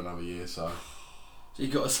back for another year, so. You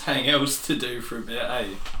got something else to do for a bit, eh?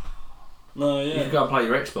 No, You yeah. can go and play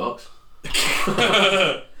your Xbox.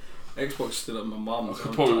 Xbox still at my mum's. I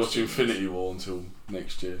could probably watch Infinity War until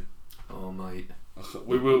next year. Oh, mate.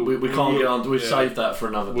 We will. We can't get on. We've saved that for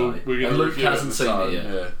another day. We're And Luke review it hasn't at seen the it yet.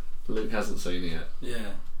 time, Yeah. Luke hasn't seen it yet.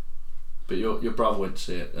 Yeah. But your brother went to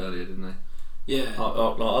see it earlier, didn't he? Yeah. I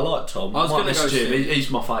like Tom. I was going to go message him. see it. He's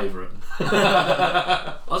my favourite.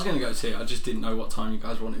 I was going to go see it. I just didn't know what time you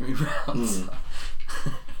guys wanted me round. So.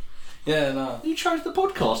 Yeah, no. You chose the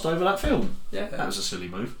podcast over that film. Yeah. That was a silly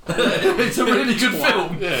move. It's a really good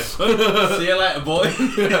film. Yeah. See you later, boy.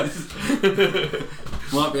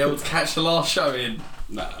 Might be able to catch the last show in.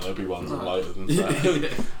 Nah, there'll be ones later than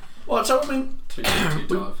that. Well, so I mean, Too tired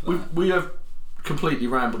for that. we have completely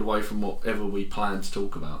rambled away from whatever we planned to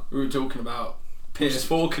talk about. We were talking about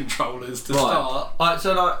PS4 controllers to start. Alright,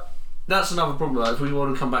 so that's another problem though, if we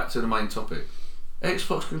want to come back to the main topic.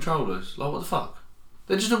 Xbox controllers, like what the fuck?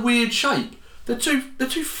 They're just a weird shape. They're too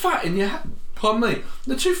fat in your pardon me.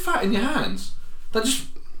 They're too fat in your hands. They're just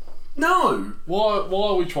no. Why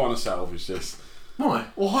are we trying to salvage this? Why?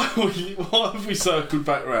 Why have we circled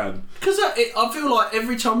back round? Because I feel like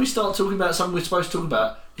every time we start talking about something we're supposed to talk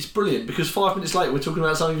about, it's brilliant because 5 minutes later we're talking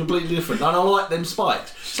about something completely different. And I like them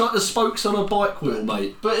spikes. It's like the spokes on a bike wheel,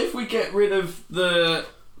 mate. But if we get rid of the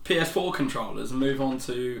PS4 controllers and move on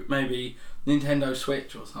to maybe Nintendo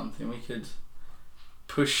Switch or something, we could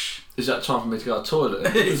push. Is that time for me to go to the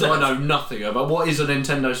toilet? Because I know nothing about what is a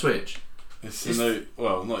Nintendo Switch. It's the new,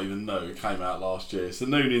 well, not even new, it came out last year. It's the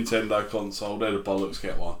new Nintendo console, they're the bollocks,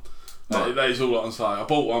 get one. Right. That is all I can say. I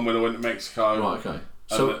bought one when I went to Mexico. Right, okay. And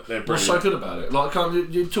So they're what's so brilliant. good about it?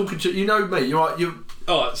 Like, you're talking to you know me. You're right. You.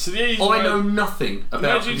 Alright, so the easy I way- know nothing about.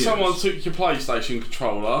 Imagine computers. someone took your PlayStation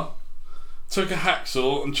controller, took a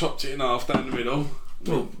hacksaw and chopped it in half down the middle.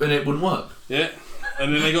 Well, then it wouldn't work. Yeah.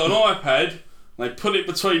 And then they got an iPad, and they put it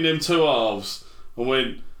between them two halves and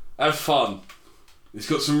went, have fun. It's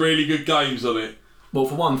got some really good games on it. Well,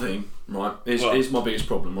 for one thing, right, here's my biggest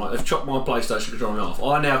problem. Right, they've chopped my PlayStation controller in half.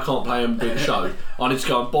 I now can't play a big show. I need to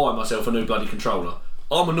go and buy myself a new bloody controller.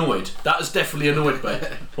 I'm annoyed. That has definitely annoyed me.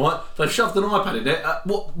 Right, they've shoved an iPad in there.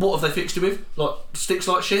 What have they fixed it with? Like sticks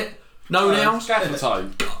like shit? No nails? Gaffer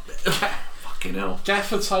tape. Fucking hell.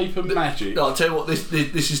 Gaffer tape and magic. I'll tell you what, this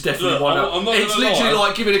is definitely Look, one. I'm not It's gonna literally lie.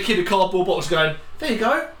 like giving a kid a cardboard box going, there you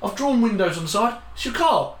go, I've drawn windows on the side, it's your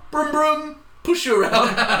car, brum brum, push you around.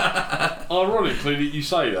 Ironically that you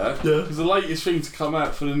say that, Yeah. because the latest thing to come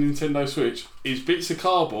out for the Nintendo Switch is bits of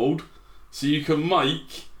cardboard, so you can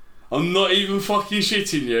make, I'm not even fucking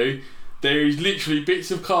shitting you, there is literally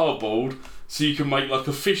bits of cardboard, so you can make like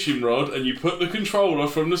a fishing rod, and you put the controller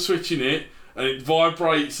from the Switch in it, and it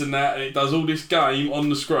vibrates and that, and it does all this game on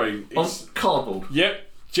the screen. On It's, cardboard. yep,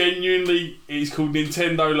 genuinely, it's called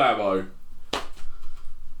Nintendo Labo.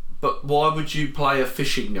 But why would you play a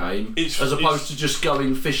fishing game as opposed to just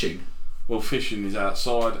going fishing? Well, fishing is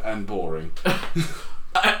outside and boring.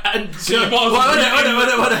 And So you might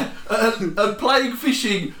as well and playing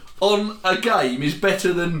fishing on a game is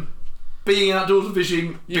better than being outdoors and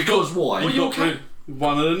fishing because why? You've got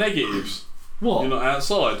one of the negatives. What? You're not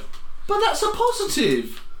outside. But that's a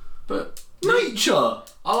positive. But Nature.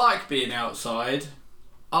 I like being outside.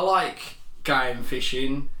 I like going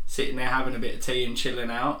fishing, sitting there having a bit of tea and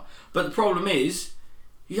chilling out. But the problem is,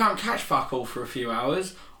 you don't catch fuck all for a few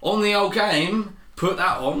hours. On the old game, put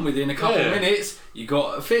that on within a couple of minutes, you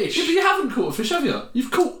got a fish. Yeah, but you haven't caught a fish, have you?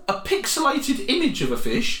 You've caught a pixelated image of a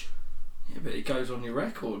fish. Yeah, but it goes on your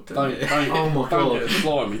record, Don't doesn't it? Oh my don't God. get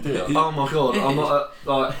slimy, do you? Oh my God, I'm not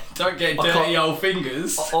like. Don't get I dirty can't- old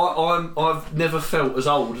fingers. I've never felt as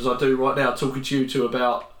old as I do right now talking to you two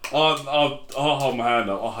about. I'll hold my hand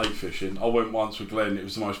up. I hate fishing. I went once with Glenn. It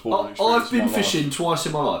was the most boring experience I've been of my fishing life. twice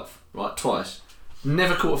in my life, right? Twice.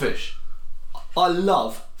 Never caught a fish. I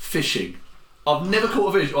love fishing. I've never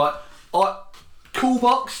caught a fish. Right? Cool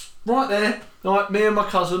box right there. Right, me and my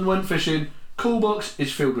cousin went fishing. Cool box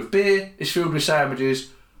is filled with beer. It's filled with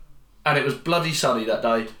sandwiches, and it was bloody sunny that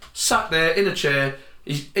day. Sat there in a chair.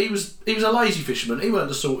 He was a lazy fisherman. He weren't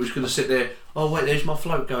the sort who's going to sit there. Oh wait, there's my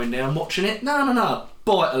float going down. Watching it. No.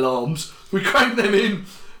 Bite alarms. We cranked them in.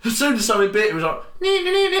 As soon as something bit, it was like.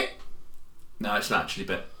 No, it's not actually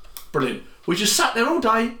bit. Brilliant. We just sat there all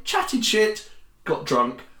day, chatted shit, got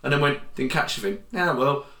drunk, and then didn't catch anything. Now,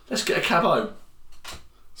 well, let's get a cab home.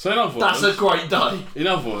 So in other That's words, a great day. in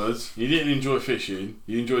other words, you didn't enjoy fishing.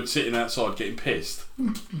 You enjoyed sitting outside getting pissed.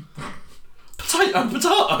 Potato.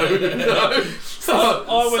 You know?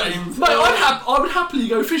 I went. Same. Mate, I would happily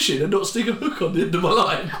go fishing and not stick a hook on the end of my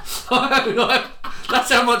line.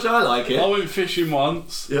 That's how much I like I it. went fishing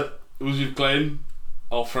once. Yeah. It was with Glenn,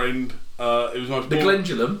 our friend. It was the most The boring,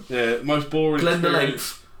 Glendulum. yeah, most boring Glen the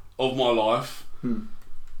experience of my life.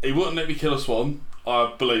 He wouldn't let me kill a swan.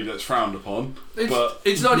 I believe that's frowned upon. But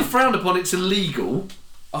It's not only frowned upon, it's illegal.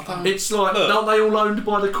 I don't. It's like, Look. aren't they all owned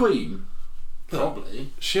by the Queen?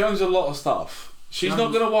 Probably. She owns a lot of stuff. She's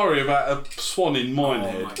not going to worry about a swan in Oh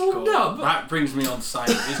Minehead. my Oh, God. no, but- That brings me on to say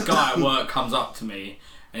this guy at work comes up to me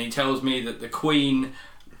and he tells me that the Queen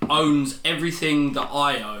owns everything that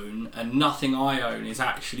I own and nothing I own is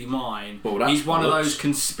actually mine. Well, that's He's one of bollocks. those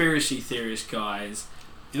conspiracy theorist guys.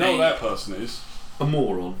 You know what that person is? A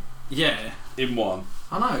moron. Yeah, In one.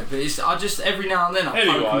 I know, but I just every now and then I poke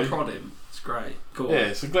Anyway. and prod him. It's great. Go on.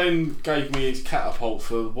 Yeah, so Glenn gave me his catapult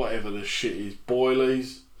for whatever the shit is,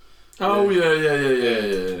 boilies. Oh,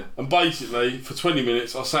 yeah. And basically, for 20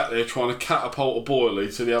 minutes, I sat there trying to catapult a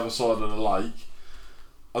boilie to the other side of the lake.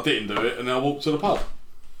 I didn't do it, and then I walked to the pub.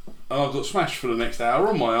 And I got smashed for the next hour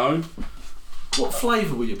on my own. What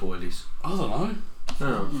flavour were your boilies? I don't know.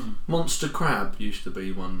 Oh. Monster crab used to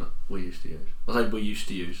be one that we used to use. I say we used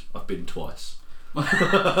to use. I've been twice.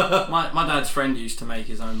 My dad's friend used to make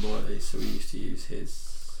his own boilies, so we used to use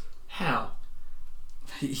his. How?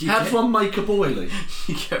 You How get- does one make a boilie?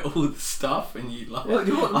 You get all the stuff and you like. What-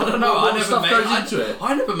 what- I don't know. what I never stuff made. goes into it?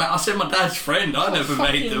 I never made. I said my dad's friend. I never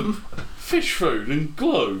made them. Fish food and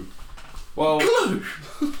glue. Well, Glue.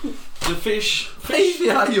 the fish.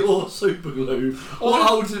 PVA or super glue. What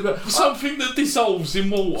holds it back? Something that dissolves in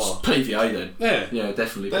water. PVA then. Yeah. Yeah,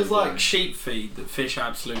 definitely. There's PVA. like sheep feed that fish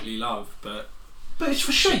absolutely love, but But it's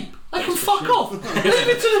for sheep. They can It's for fuck sheep. off. Leave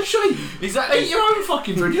it to the sheep. exactly. Eat your own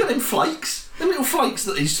fucking food. You got them flakes. Them little flakes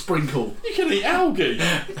that they sprinkle. You can eat algae. They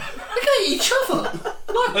can eat each other.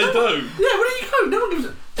 Like, They do. Yeah, where do you go? No one gives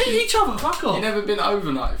a... Eat each other. Fuck off. You never been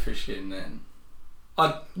overnight fishing then?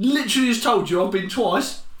 I literally just told you I've been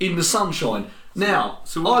twice in the sunshine. Now,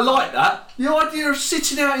 So I what- like that. The idea of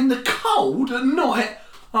sitting out in the cold at night.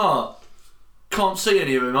 Can't see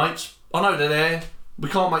any of them, mates. I know they're there. We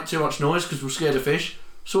can't make too much noise because we're scared of fish.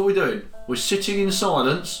 So what are we doing? We're sitting in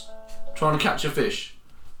silence, trying to catch a fish.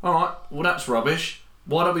 Alright, well that's rubbish.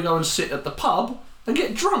 Why don't we go and sit at the pub and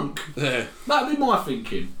get drunk? Yeah. That'd be my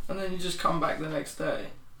thinking. And then you just come back the next day.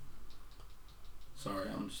 Sorry,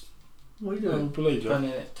 I'm just What are you I doing? don't believe you. turn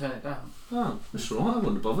it down. Oh, that's alright, I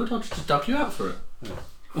wouldn't have bothered. I just dug you out for it.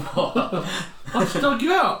 What? I just dug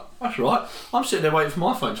you out. That's right. I'm sitting there waiting for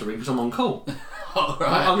my phone to ring because I'm on call. All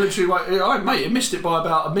right. I'm literally waiting. Oh, mate, it missed it by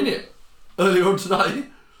about a minute earlier on today.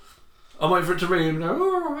 I'm waiting for it to ring and go,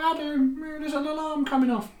 oh, Adam, there's an alarm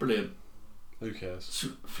coming off. Brilliant. Who cares?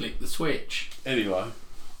 Flick the switch. Anyway.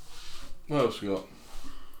 What else we got?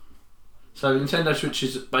 So Nintendo Switch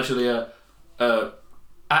is basically a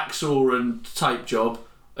axle and tape job,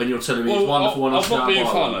 and you're telling me it's wonderful and I'm not being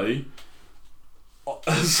buy one. funny.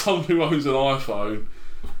 As someone who owns an iPhone,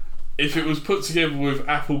 if it was put together with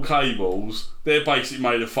Apple cables, they're basically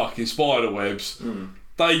made of fucking spider webs.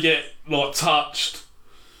 They get like touched.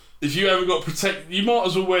 If you haven't got you might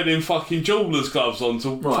as well wear them fucking jeweler's gloves on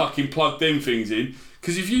to Right. fucking plug them things in.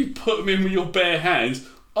 Because if you put them in with your bare hands,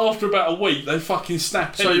 after about a week they fucking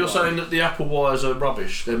snap. So you're saying that the Apple wires are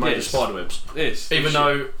rubbish? They're made of Yes. spiderwebs. Yes. Even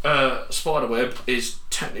though spiderweb is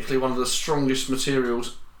technically one of the strongest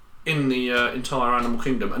materials in the entire animal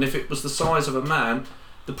kingdom, and if it was the size of a man,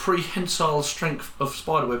 the prehensile strength of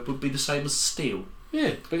spiderweb would be the same as steel.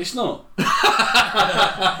 Yeah, but it's not. And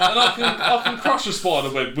I can crush a spider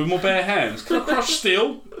web with my bare hands. Can I crush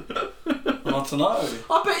steel? I don't know.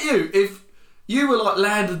 I bet you, if you were like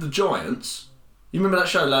Land of the Giants. You remember that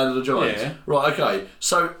show, Land of the Giants? Yeah. Right, okay.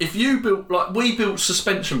 So if you built, like, we built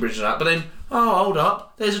suspension bridges and that, but then, hold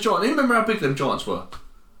up, there's a giant. You remember how big them giants were?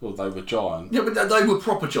 Well, they were giant. Yeah, but they were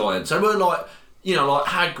proper giants. They weren't like, like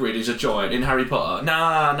Hagrid is a giant in Harry Potter.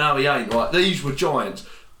 Nah, no, he ain't. Right, these were giants.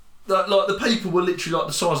 Like the people were literally like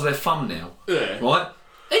the size of their thumbnail. Yeah. Right?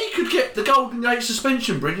 And you could get the Golden Gate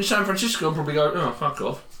suspension bridge in San Francisco and probably go, oh, fuck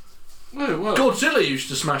off. Well. Godzilla used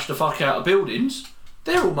to smash the fuck out of buildings.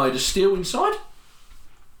 They're all made of steel inside.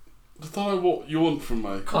 I don't know what you want from me.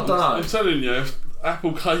 I don't know. I'm telling you, if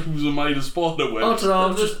Apple cables are made of spider I webs.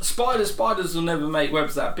 don't know. Spiders will never make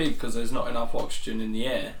webs that big because there's not enough oxygen in the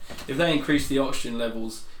air. If they increase the oxygen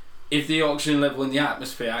levels, if the oxygen level in the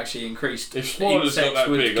atmosphere actually increased, If spiders got that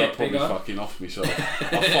big, I'd probably bigger. fucking off myself.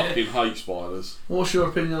 I fucking hate spiders. What's your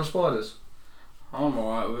opinion on spiders? I'm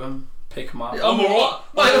alright with them. Pick them up. Yeah, I'm alright.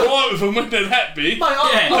 Mate, I'm alright with them when they're that big. Mate,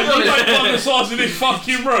 I'll Hey, be you honest. make one the size of this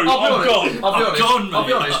fucking room, I'll be I'm honest. gone. I'll be honest. gone, I'll be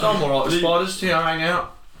mate. honest. I'm alright with spiders. Hang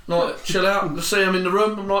out, like chill out. To see them in the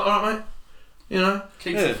room, I'm like, alright, mate.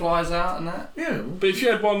 Keeps Yeah. the flies out and that. Yeah. But if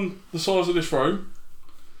you had one the size of this room,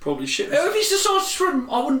 Probably shit. If he's the size of this room,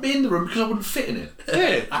 I wouldn't be in the room because I wouldn't fit in it.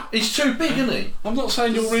 yeah. He's too big, isn't he? I'm not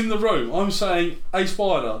saying you're in the room. I'm saying a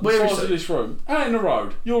spider the Where is size of he? this room, out in the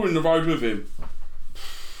road. You're in the road with him.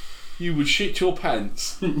 You would shit your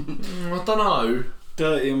pants. I don't know.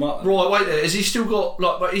 Dirty him up. Right, wait there. Has he still got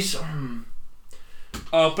like? But he's.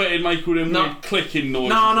 I bet it'd make all them No. weird clicking noises.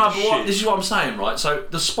 No, and but shit. this is what I'm saying, right? So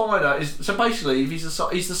the spider is. So basically, if he's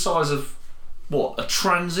he's the size of what? A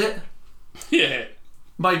transit. Yeah.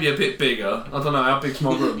 Maybe a bit bigger. I don't know how big's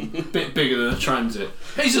my room. A bit bigger than a transit.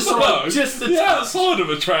 He's the No, size. just the the touch. outside of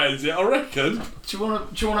a transit, I reckon. Do you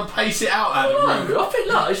want to pace it out, Adam? No, I think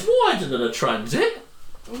no, it's wider than a transit.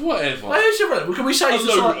 Whatever. Who's your room? Can we say it's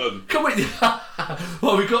the size? Luton. Can we?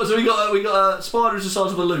 Well, we got a spider is the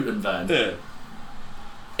size of a Luton van. Yeah.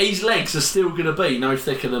 His legs are still going to be no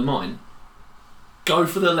thicker than mine. Go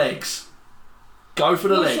for the legs. Go for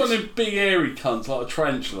the What's one of legs. them big airy cunts like a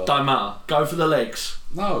tarantula? Don't matter. Go for the legs.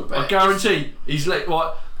 No, I guarantee his leg.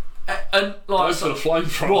 Right, and go like for the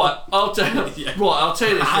flamethrower. right, I'll tell you. Yeah. Right, I'll tell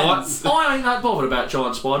you this. Hands. Right, I ain't that bothered about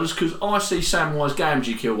giant spiders because I see Samwise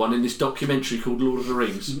Gamgee kill one in this documentary called Lord of the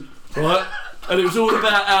Rings. Right, and it was all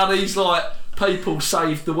about how these like people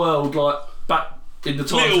saved the world like back in the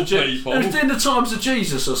times Little of Jesus. people. It was in the times of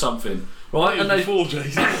Jesus or something. Right, and they before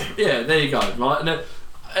Jesus. yeah, there you go. Right, and then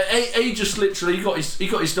he just literally got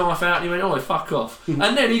his knife out and he went, oh, fuck off.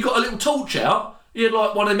 And then he got a little torch out. He had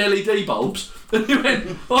like one of them LED bulbs, and he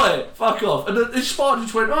went, oh, fuck off. And the spider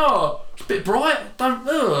just went, oh, it's a bit bright. Don't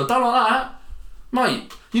like that,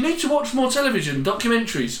 mate. You need to watch more television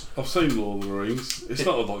documentaries. I've seen Lord of the Rings. It's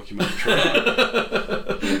not a documentary.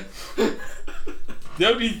 The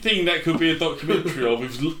only thing that could be a documentary of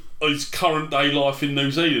is current day life in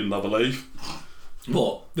New Zealand, I believe.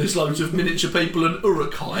 What? There's loads of miniature people and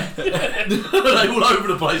urukai. They're all over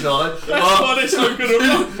the place, aren't they? That's why they're so good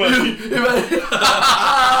at rugby.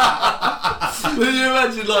 Can you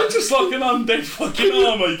imagine like? Just like an undead fucking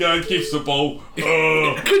army going kiss the ball.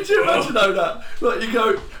 Could you imagine though that? Like you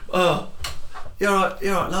go, oh, you're right,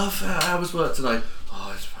 love. How was work today?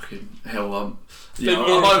 Oh, it's fucking hell. Then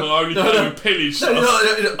only going pillage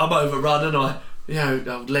stuff. I'm overrun, and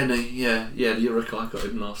old Lenny, the Urukai got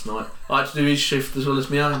him last night. I had to do his shift as well as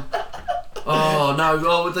my own. Oh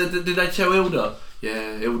no, did they tell Hilda?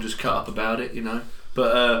 Yeah, Hilda's cut up about it,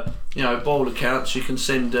 But, by all accounts, you can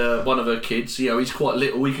send one of her kids, he's quite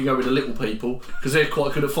little, we can go with the little people, because they're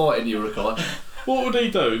quite good at fighting the Urukai. What would he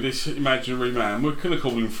do, this imaginary man? We're going to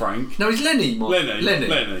call him Frank. No, he's Lenny, Mike.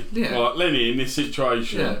 Lenny. Yeah. Right, Lenny in this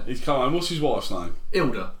situation, Yeah. he's come home. What's his wife's name?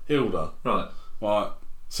 Hilda. Hilda. Right. Right.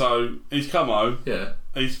 So he's come home. Yeah.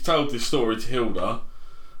 He's told this story to Hilda.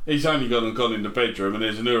 He's only gone in the bedroom, and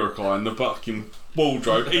there's an Urukai in the fucking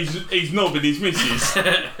wardrobe. He's knobbing his missus.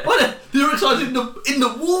 What? The Urukai's in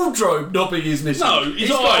the wardrobe knobbing his missus. No, he's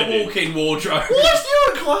got a hiding. walk-in wardrobe. Why's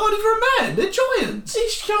the Urukai hiding for a man? They're giants.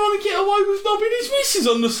 He's trying to get away with knobbing his missus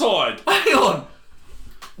on the side. Hang on.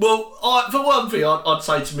 Well, for one thing, I'd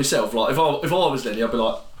say to myself, like, if I was Lenny, I'd be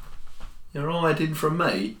like, you're hiding from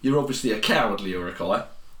me. You're obviously a cowardly Urukai.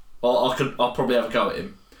 I'll probably have a go at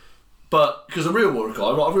him. But because a real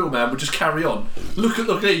Urukai, right, a real man would just carry on, look at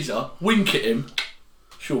the geezer, wink at him.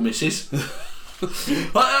 Sure, missus. but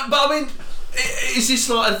I mean, is this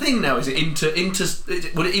like a thing now? Is it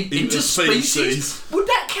interspecies? Would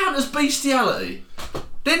that count as bestiality?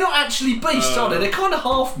 They're not actually beasts, are they? They're kind of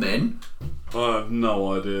half men. I have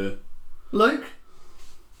no idea. Luke?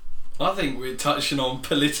 I think we're touching on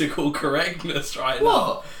political correctness right now.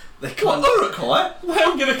 What? What, Uruguay?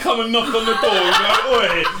 They're going to come and knock on the door and go,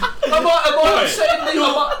 oi, Am I upsetting the...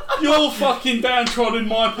 you're fucking downtrodden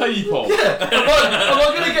my people. Yeah. Am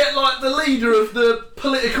I going to get like the leader of the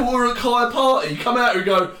political Uruguay party come out and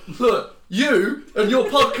go, look, you and your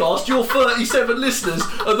podcast, your 37 listeners,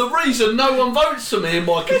 are the reason no one votes for me in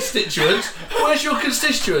my constituents. Where's your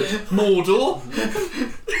constituent? Mordor?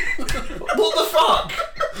 What the fuck?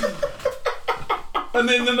 And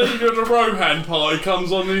then the leader of the Rohan party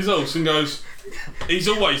comes on his horse and goes, he's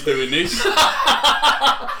always doing this.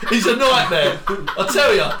 He's a nightmare. I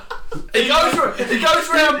tell you. He goes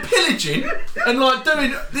around pillaging and like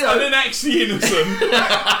doing, you know. And then acts the innocent.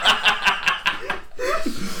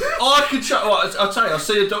 I could show. Right, I'll tell you. I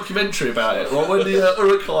see a documentary about it. Right, when the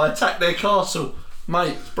Uruguay attacked their castle,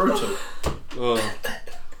 mate, it's brutal. Oh.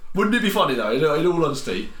 Wouldn't it be funny though, in all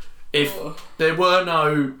honesty, if there were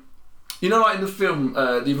no, you know, like in the film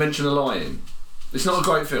The Invention of Lying. It's not a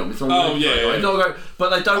great film. It's not. Oh yeah, right? yeah. It's not a great, but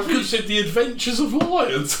they don't. You said The Adventures of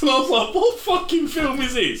Lions, and I was like, what fucking film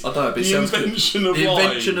is this? I don't know, but it The sounds good. Invention of The Lying.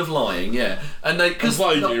 Invention of Lying, yeah, and they because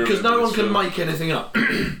vaguely no remember one this can film. make anything up,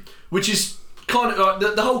 which is kind of like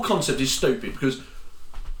the whole concept is stupid because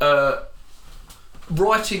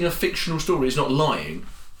writing a fictional story is not lying.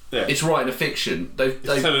 Yeah. It's writing a fiction. It's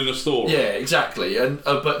telling a story. Yeah, exactly. And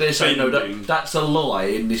but they're saying no, Bending. that's a lie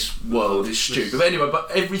in this world. It's stupid. But anyway,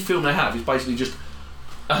 but every film they have is basically just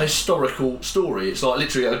a historical story. It's like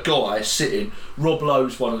literally a guy sitting. Rob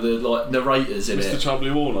Lowe's one of the like narrators in Mr. it.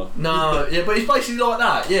 Chubbly Warner. No, yeah, but it's basically like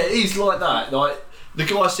that. Yeah, he's like that. Like the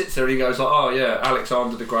guy sits there and he goes like, "Oh yeah,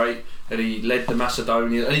 Alexander the Great, and he led the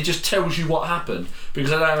Macedonian," and he just tells you what happened because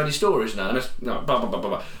they don't have any stories now. And it's, no, blah blah blah blah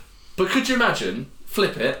blah. But could you imagine?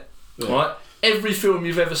 Flip it, right? Every film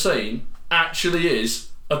you've ever seen actually is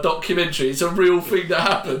a documentary. It's a real thing that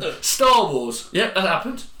happened. Star Wars, yeah, that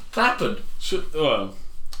happened. That happened. Well,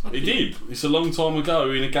 it did. It's a long time ago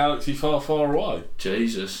in a galaxy far, far away.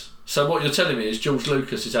 Jesus. So what you're telling me is George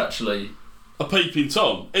Lucas is actually A peeping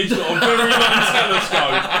Tom. He's got a very long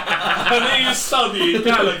telescope and he's studying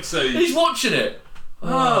galaxies. he's watching it.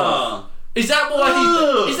 Ah. Is that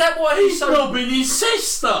why he? Is that why he's so? robbing his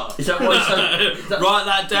sister. Is that why he's so? That, Write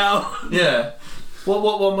that down. yeah. What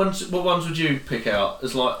ones would you pick out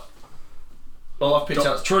as like? Well, I've picked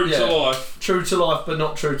out True to life. True to life, but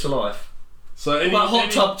not true to life. So any, Like Hot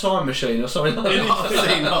any, Tub Time Machine or something like any-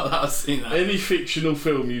 that. I've seen that. any fictional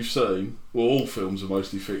film you've seen, well, all films are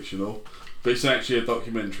mostly fictional, but it's actually a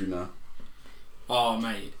documentary now. Oh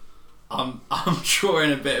mate, I'm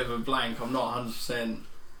drawing a bit of a blank. I'm not 100%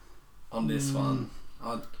 on this one.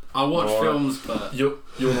 I watch Alright. films, but You're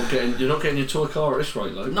not getting your toy car at this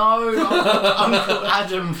rate, though. no, Uncle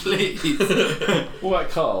Adam, please. What about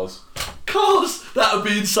Cars? Cars. That would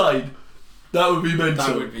be insane. That would be mental.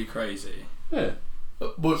 That would be crazy. Yeah.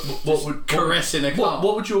 What would Caressing a car.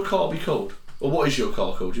 What would your car be called? Or what is your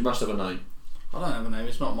car called? You must have a name. I don't have a name.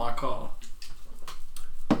 It's not my car.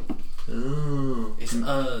 Oh, It's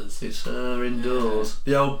hers. it's her indoors.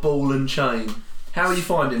 The old ball and chain. How are you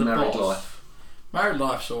finding The married boss. life? Married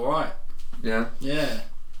life's alright. Yeah. Yeah.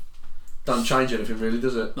 Doesn't change anything really,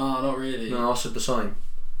 does it? No, not really. No, I said the same.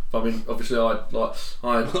 I mean, obviously,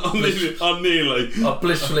 I'm nearly.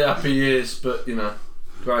 blissfully happy years, but you know,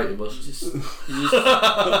 great it was. You just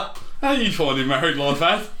How are you finding married life,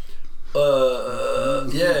 Ad?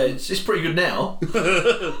 Yeah, it's pretty good now.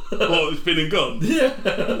 What, it's been and gone? Yeah.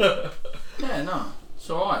 yeah, no, it's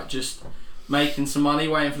alright. Just making some money,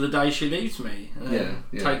 waiting for the day she leaves me, and then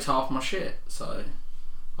Yeah. takes half my shit. So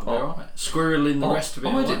I'll be Oh. alright. Squirreling the rest of it.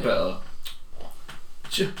 I did better.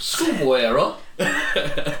 Schoolboy error.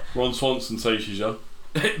 Ron Swanson teaches you.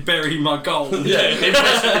 Bury my gold. Yeah,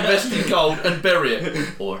 invest in gold and bury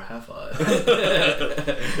it. Or have I?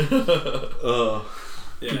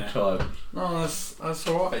 Good Yeah. time. No, that's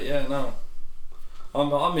alright. Yeah, no.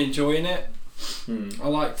 I'm enjoying it. I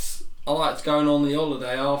liked going on the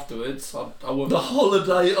holiday afterwards. I wouldn't. The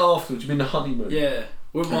holiday afterwards, you mean the honeymoon? Yeah,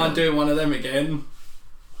 wouldn't mind doing one of them again.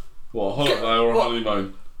 What, a holiday or a What?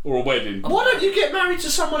 honeymoon? Or a wedding? Why don't you get married to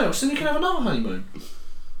someone else and you can have another honeymoon?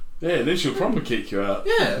 Yeah, then she'll probably kick you out.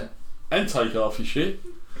 Yeah. And take half your shit.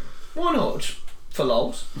 Why not? For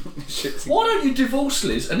lols. Shit's Why don't you divorce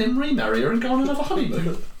Liz and then remarry her and go on another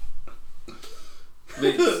honeymoon?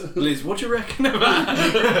 Liz, what do you reckon about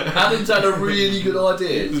Adam's had a really good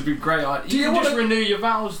idea. It would be great. Do you can wanna- just renew your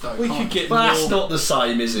vows though. We can't could get But that's more, not the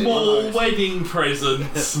same, is it? more wedding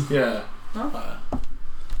presents. Yeah.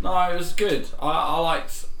 No, it was good. I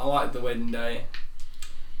liked the wedding day.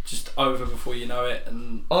 Just over before you know it.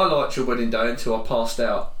 And I liked your wedding day until I passed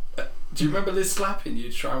out. do you remember Liz slapping you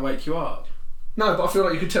to try and wake you up? No, but I feel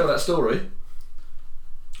like you could tell that story.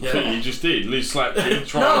 I think you just did. Liz slapped you.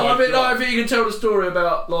 I think you can tell the story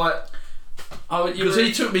about like because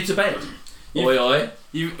he took me to bed. Oi.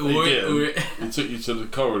 He took you to the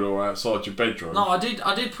corridor outside your bedroom. No, I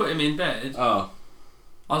did put him in bed. Oh.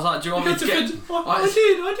 I was like, do you want me to get... I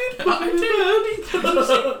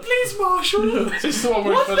did. Please, Marshall. Is this the one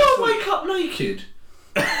where Why he did fell I asleep? wake up naked?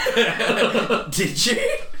 Did you?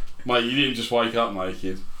 Mate, you didn't just wake up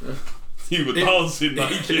naked. You were dancing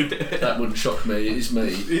naked. That wouldn't shock me. It is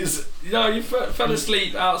me. You fell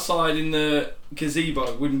asleep outside in the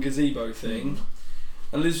wooden gazebo thing,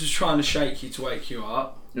 and Liz was trying to shake you to wake you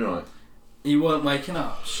up. You're right. You weren't waking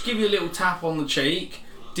up. She gave you a little tap on the cheek,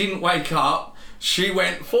 didn't wake up. She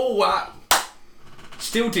went full whack,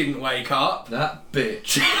 still didn't wake up. That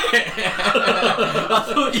bitch. I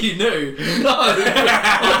thought you knew. No,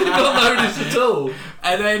 I did not know this at all.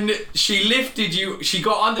 And then she lifted you. She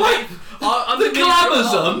got underneath. The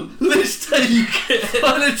glamazon. Liz Teague.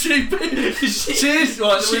 I literally. She's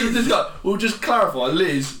right. We'll just clarify.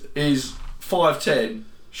 Liz is 5'10".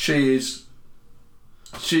 She is.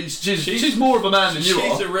 She's more of a man than you are.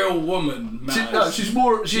 She's a real woman, man. She's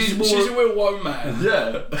more. She's a real woman.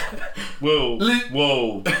 Yeah.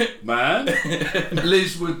 Whoa, man.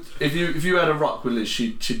 Liz would, if you had a ruck with Liz,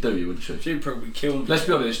 she'd do you, wouldn't she? She'd probably kill me. Let's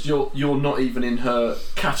be honest. You're not even in her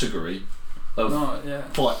category of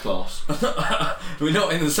fight class. We're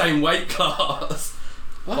not in the same weight class.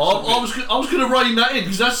 I was going to rein that in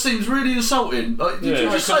because that seems really insulting. Did you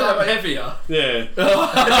just say that? I'm heavier. Yeah.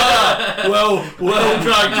 well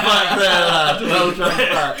dragged back there, lad. Well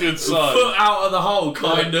dragged back. Good sign. Foot out of the hole,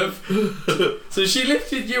 kind of. So she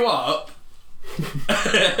lifted you up,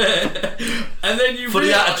 and then you for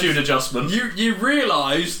the attitude adjustment. You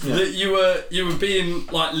realised that you were being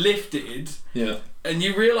like lifted. Yeah. And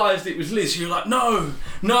you realised it was Liz. You're like, no.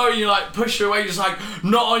 You like pushed her away. You're just like,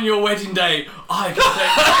 not on your wedding day. I can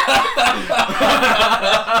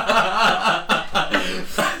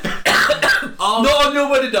take. Not on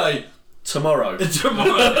your wedding day. Tomorrow.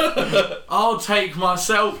 I'll take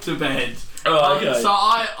myself to bed. Oh, okay. So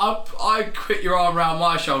I put your arm around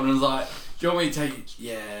my shoulder and was like, do you want me to take it?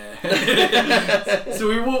 Yeah. So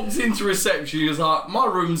we walked into reception. He was like, my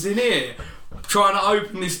room's in here. Trying to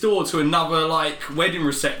open this door to another like wedding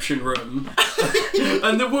reception room,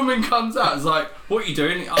 and the woman comes out. It's like, "What are you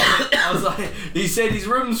doing?" I was like, "He said his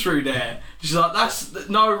room's through there." She's like, "That's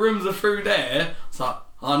no rooms are through there." It's like,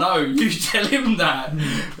 "I know, you tell him that."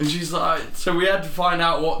 And she's like, "So we had to find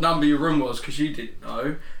out what number your room was because you didn't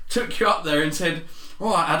know." Took you up there and said,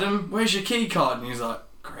 "All right, Adam, where's your key card?" And he's like,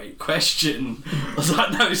 "Great question." I was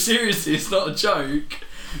like, "No, seriously, it's not a joke."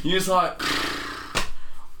 He was like,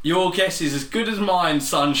 your guess is as good as mine,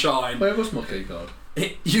 sunshine. Where was my key card?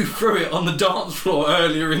 You threw it on the dance floor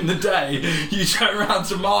earlier in the day. You turned around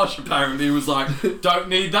to Marsh apparently and was like, don't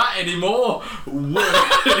need that anymore.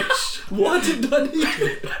 Why didn't I need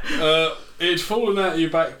it? It'd fallen out of your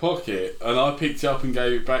back pocket and I picked it up and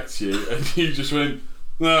gave it back to you and you just went,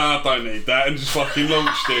 no, I don't need that, and just fucking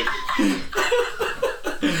launched it.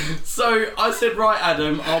 So I said, right,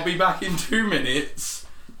 Adam, I'll be back in 2 minutes.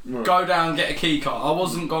 Right. Go down and get a key card. I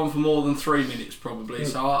wasn't gone for more than 3 minutes probably,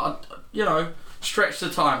 so I stretched the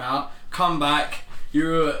time out. Come back.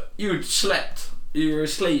 You had slept. You were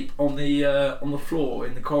asleep on the floor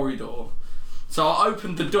in the corridor. So I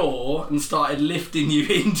opened the door and started lifting you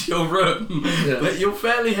into your room. Yeah. But you're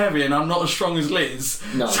fairly heavy, and I'm not as strong as Liz.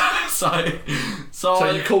 No. So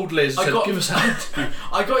you called Liz. And said, give us a hand.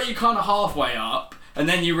 I got you kind of halfway up, and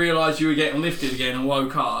then you realised you were getting lifted again and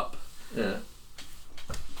woke up. Yeah.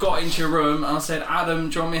 Got into your room and I said, Adam,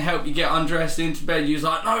 do you want me to help you get undressed into bed? You was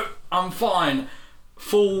like, no, I'm fine.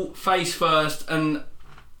 Full face first and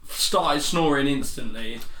started snoring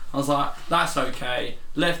instantly. I was like, that's okay.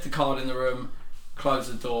 Left the card in the room, closed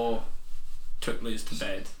the door, took Liz to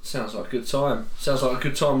bed. Sounds like a good time. Sounds like a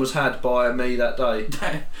good time was had by me that day.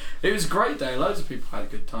 It was a great day. Loads of people had a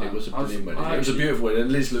good time. It was a brilliant wedding. It was a beautiful wedding.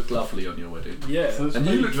 And Liz looked lovely on your wedding. Yeah. And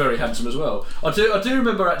you looked very handsome as well. I do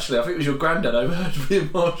remember actually, I think it was your granddad overheard me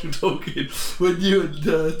and Marshall talking when you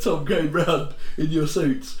and Tom came round in your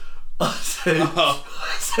suits. I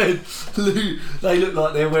said, Lou, they look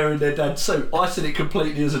like they're wearing their dad's suit. I said it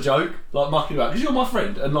completely as a joke, like mucking about, because you're my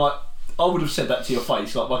friend, and like I would have said that to your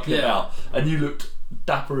face, like mucking about, and you looked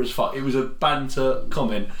dapper as fuck. It was a banter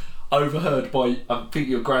comment overheard by, I think,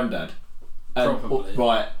 your granddad. And, probably.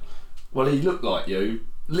 Right. Well, he looked like you,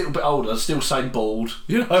 a little bit older, still same bald,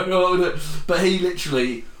 you know. But he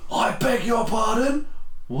literally, I beg your pardon.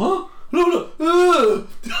 What? No.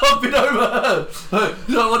 I've been overheard. Like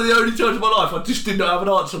one of the only times in my life I just didn't have an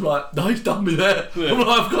answer. I'm like, no, he's done me there. Yeah. I'm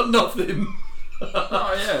like, I've got nothing.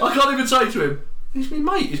 Oh, yeah. I can't even say to him, He's my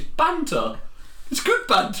mate. It's banter. It's good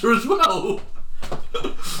banter as well.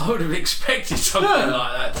 I would have expected something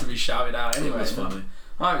like that to be shouted out anyway. It was funny.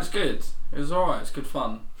 Oh, it was good. It was alright. It's good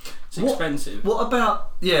fun. It's expensive. What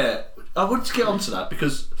about? Yeah, I wanted to get onto that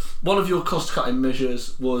because one of your cost-cutting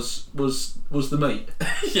measures was the meat.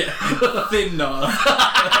 Yeah, thin knife.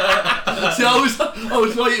 See, I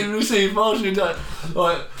was waiting to see if Marshall did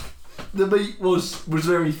like. The meat was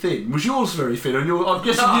very thin. Was yours very thin? And I'm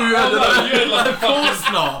guessing you had. No, you had like Of course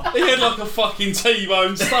not. He had like a fucking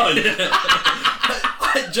T-bone steak.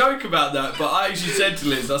 I joke about that, but I actually said to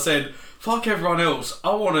Liz, I said, fuck everyone else,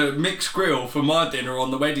 I want a mixed grill for my dinner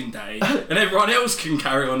on the wedding day, and everyone else can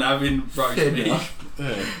carry on having roast beef.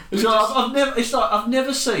 Yeah. So I've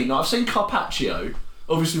never seen. Like, I've seen carpaccio.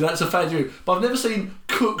 Obviously, that's a fancy, but I've never seen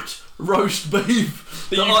cooked roast beef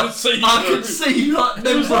That you could see I through. could see like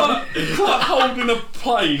It was like holding a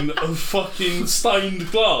plane of fucking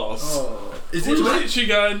stained glass. Oh, is It was it like, literally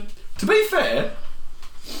going. To be fair,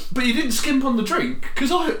 but you didn't skimp on the drink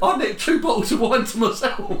because I nicked 2 bottles of wine to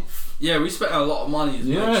myself. yeah, we spent a lot of money to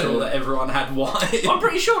Yeah. make sure that everyone had wine. I'm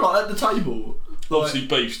pretty sure, like at the table. Obviously,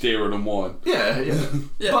 beef's dearer than wine. Yeah.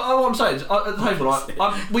 Yeah. But what I'm saying is, at the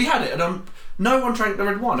table, we had it, and no one drank the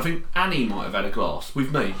red wine. I think Annie might have had a glass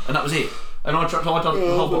with me, and that was it. And I drank, so I done the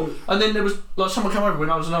whole bottle. And then there was like someone came over when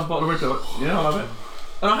I was another bottle of red. Like, yeah, I love it.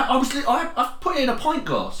 And I put it in a pint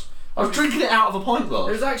glass. I was drinking it out of a pint glass.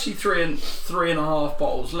 There was actually three and a half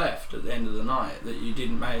bottles left at the end of the night that you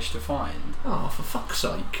didn't manage to find. Oh, for fuck's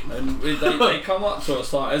sake! And they come up to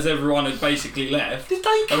us like as everyone had basically left. Did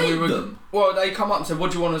they keep And them? Well, they come up and said,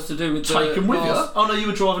 "What do you want us to do with Take them with last-" you? Oh no, you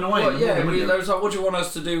were driving away. Well, in the yeah, morning, they weren't was like, "What do you want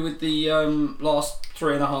us to do with the last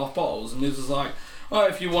 3.5 bottles?" And Liz was like, "Oh,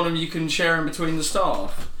 if you want them, you can share them between the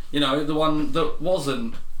staff. You know, the one that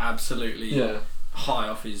wasn't absolutely Yeah. high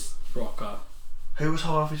off his rocker." Who was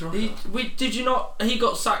high off his rocker? Did you not? He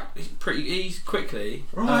got sacked pretty easy quickly,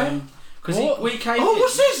 Right. Because What? we came. Oh, in,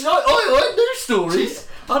 what's this? I knew stories.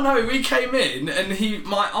 I know, we came in and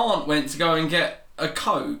my aunt went to go and get a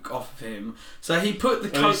Coke off of him, so he put the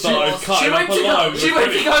And he Coke. started glass- cutting She went up to a go. load She of went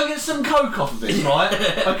to credit. go and get some Coke off of him, right?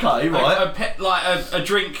 Okay, right. a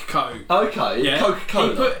drink Coke. Okay, Yeah.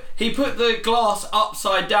 Coca-Cola. He put the glass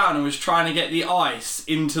upside down and was trying to get the ice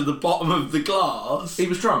into the bottom of the glass. He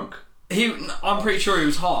was drunk. I'm pretty sure he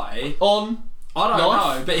was high. On. I don't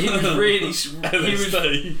Life? know, but he was really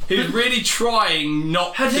LSD. he was really trying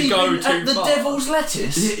not Had to he go been too at the far. Devil's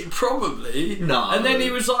Lettuce? Yeah, probably. No. And then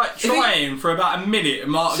he was like he- trying for about a minute,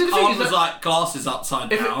 and Mark See, the thing Aunt is was that- like glasses upside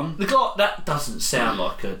down. That doesn't sound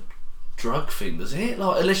like a drug thing, does it?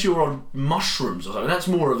 Like, unless you're on mushrooms or something. That's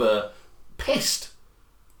more of a pest.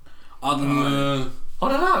 I don't know. I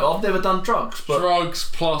don't know. I've never done drugs, but Drugs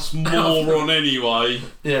plus moron anyway.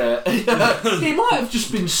 yeah, he might have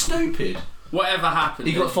just been stupid. Whatever happened,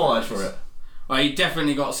 He got fired for it. Well, he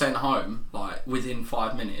definitely got sent home, like within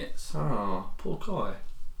 5 minutes. Oh, poor guy.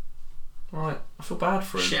 Right, I feel bad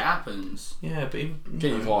for him. Shit happens. Yeah, but he.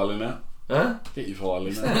 Get your violin out. Huh? Get your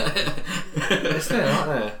violin out. It's there, right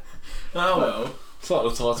there. Oh well. It's like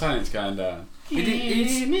the Titanic's going down. Do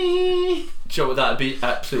you know what, that'd be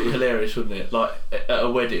absolutely hilarious, wouldn't it? Like at a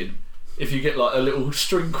wedding, if you get like a little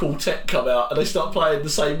string quartet come out and they start playing the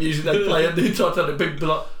same music they play at the Titanic, people be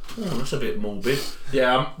like, "Oh, that's a bit morbid."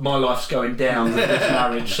 Yeah, my life's going down with this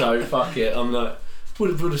marriage, so fuck it. I'm like,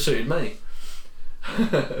 would have suited me.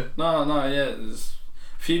 No, yeah. There's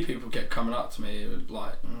a few people kept coming up to me,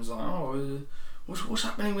 like, and I was like, "Oh, what's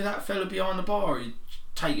happening with that fella behind the bar? He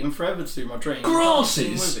taking forever to do my drink."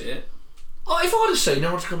 Grasses? With it. Oh, if I'd have seen,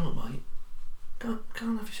 I would have gone, "Look, mate, go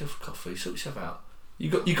and have yourself a coffee, sort yourself out. You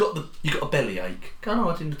got a bellyache. Go and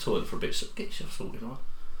hide in the toilet for a bit, so get yourself sorted, right?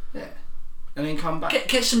 Yeah. And then come back.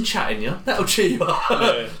 Get some chat in you. That'll cheer you up.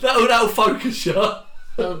 Yeah. that'll focus you.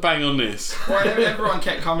 Don't bang on this. Well, everyone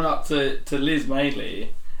kept coming up to Liz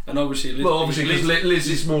mainly, and obviously Liz. Well, obviously because Liz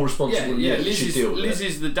is more responsible. yeah, than you. She deal with Liz it.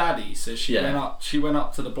 is the daddy, so she Yeah. went up. She went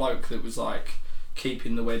up to the bloke that was like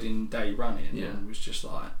keeping the wedding day running, Yeah. and was just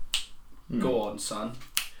like, "Go on, son."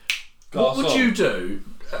 What Glass would on. you do?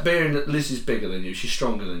 Bearing that Liz is bigger than you, she's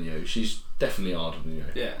stronger than you, she's definitely harder than you.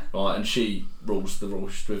 Yeah. Right, and she rules the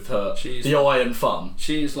roost with her She's- the iron thumb.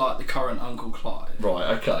 She is like the current Uncle Clive. Right,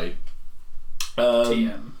 okay.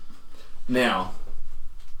 TM. Now,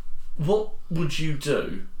 what would you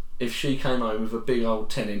do if she came home with a big old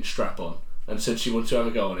 10-inch strap on and said she wanted to have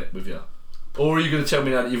a go on it with you? Or are you going to tell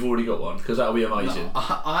me now that you've already got one? Because that'll be amazing. No,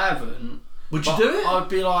 I haven't. Would you But do it? I'd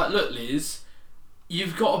be like, "Look, Liz,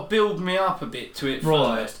 you've got to build me up a bit to it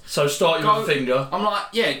Right. first." So start you with a finger. I'm like,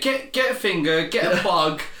 "Yeah, get a finger, get a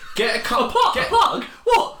plug, get a cup, A plug? get A plug?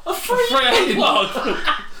 What? A free Free pin? plug.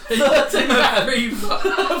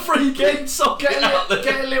 Free kid socket out there.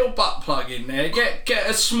 Get a little butt plug in there. Get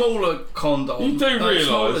a smaller condom. You do realise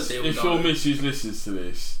smaller if your missus listens to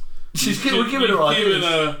this, We're giving her you've given ideas.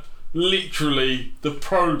 her literally the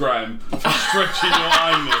programme for stretching your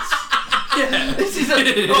anus. Yeah. This is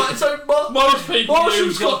right. So Most people Marshall's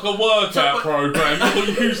use got- like a workout programme.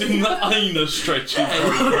 You're using the anus stretching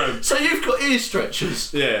programme. So you've got ear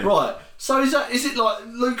stretchers. Yeah. Right. So is it like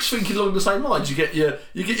Luke's thinking along the same lines? You get your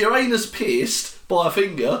anus pierced by a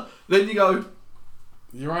finger, then you go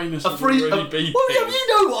Your anus a is free. already beeping. Well, yeah, you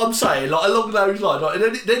know what I'm saying, like along those lines. Like,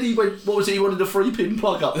 and then he went. What was it? He wanted a 3-pin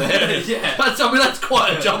plug up there. Yeah. That's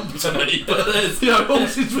quite a jump to me. But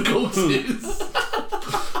horses for courses.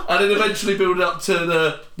 And then eventually build up to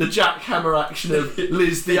the jackhammer action of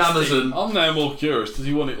Liz the Amazon. I'm now more curious. Does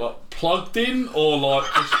he want it like plugged in or like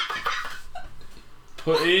just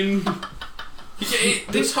put in?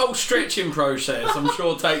 This whole stretching process, I'm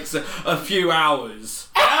sure, takes a few hours.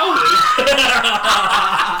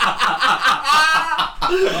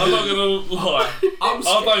 I'm not gonna lie.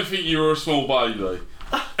 I don't think you were a small baby.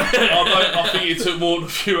 I think it took more than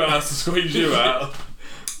a few hours to squeeze you out.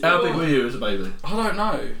 How big were you as a baby? I don't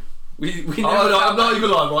know. We never I'm not even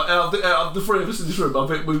lying. Right, out of the three of us in this room, I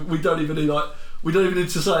think we don't even need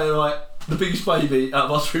to say like the biggest baby out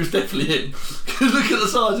of us three was definitely him. Because look at the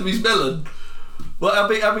size of his melon. Well, how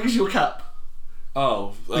big is your cap?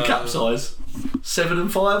 Oh, The cap size? 7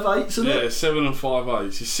 5/8, isn't Yeah, it? 7 5/8.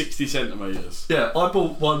 It's 60 centimetres. Yeah, I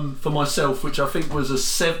bought one for myself, which I think was a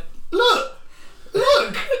 7. Look.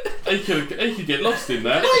 He could get lost in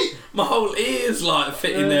that. Mate, My whole ear's like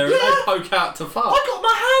fit in there and they poke out to fuck. I got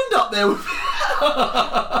my hand up there. With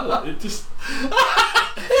It just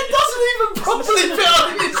it doesn't even properly fit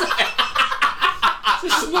on his head. it's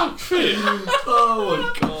a snug fit. Oh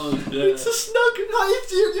my god! Yeah. It's a snug. No,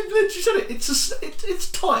 you literally said it. It's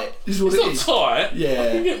tight. Is what It's not tight. Yeah.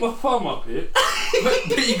 I can get my thumb up here.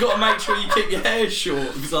 but you got to make sure you keep your hair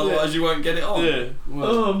short because otherwise you won't get it on. Yeah. Well,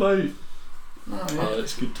 Oh mate. No, yeah. Oh,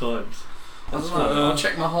 that's good times. I don't know. I'll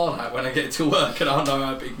check my hard hat when I get to work and I'll know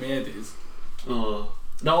how big my head is. Oh.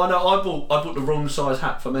 No, I know. I bought the wrong size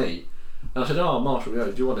hat for me, and I said, "Oh, Marshall,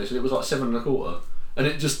 do you want this?" And it was like 7 1/4. And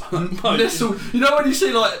it just nestled. You know when you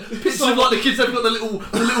see like pictures of like the kids, they've got the little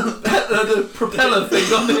the propeller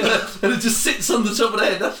thing on there, and it just sits on the top of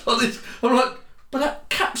their head. That's what this. I'm like, but that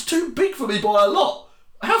cap's too big for me by a lot.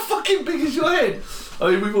 How fucking big is your head?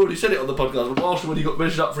 I mean, we've already said it on the podcast, but Marshall, when he got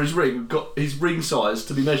measured up for his ring, got his ring size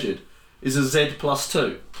to be measured is a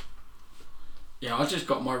Z+2. Yeah, I just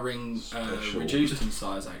got my ring reduced in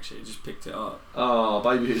size actually. Just picked it up. Oh,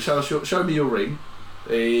 baby, show me your ring.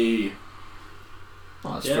 Hey.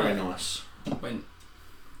 Oh, that's very nice. Went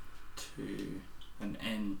to an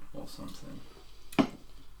N or something.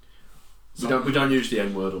 We don't use the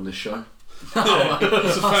N word on this show.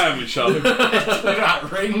 it's a family show.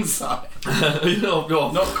 That ring size. No,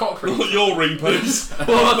 Not cock ring. Not your ring piece.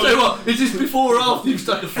 Well, I'll tell you what, is this before or after you've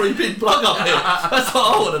stuck a 3-pin plug up here? That's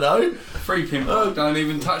what I want to know. 3-pin plug. Don't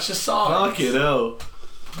even touch the side. Fucking hell.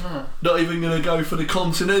 Not even going to go for the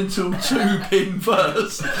Continental 2-pin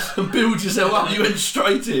first and build yourself up. You went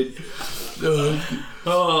straight in.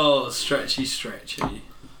 Oh, stretchy.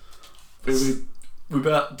 We're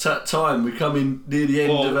about time. We're coming near the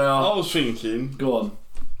end of I our... was thinking Go on.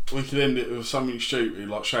 we could end it with something stupid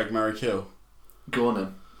like Shag, Marry, Kill. Go on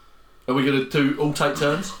then. Are we going to all take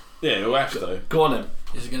turns? Yeah, we'll have to. Go on then.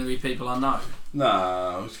 Is it going to be people I know?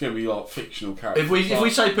 No, it's going to be like fictional characters. If we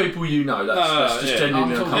say people you know, that's just yeah.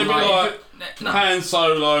 genuinely I'm talking uncomfortable. It'd be like Han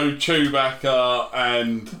Solo, Chewbacca,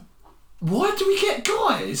 and Why do we get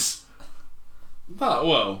guys? that.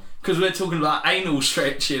 Well, Because we're talking about anal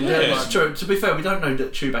stretching. Yeah. It's true. To be fair, we don't know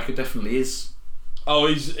that Chewbacca definitely is. oh,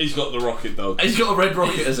 he's got the rocket dog. He's got a red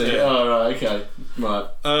rocket, has he? Yeah. Oh, right, okay. Right.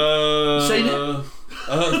 Seen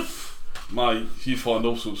it? Mate, you find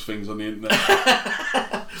all sorts of things on the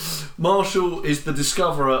internet. Marshall is the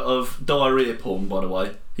discoverer of diarrhea porn, by the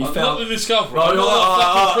way. He I'm found... not the discoverer. Right, I'm not right, like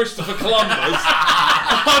fucking right. Christopher Columbus.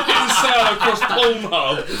 I didn't sail across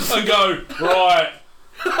Pornhub and go, right,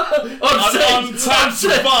 an untapped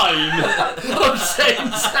vein. I'm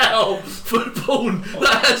setting sail for porn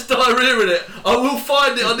that has diarrhea in it. I will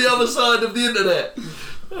find it on the other side of the internet.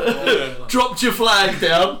 Yeah. Dropped your flag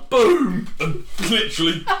down, boom. And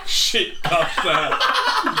literally shit gushed out.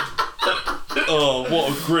 Oh,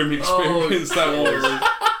 what a grim experience that was.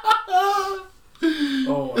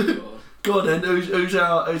 Oh my god. Go on then, who's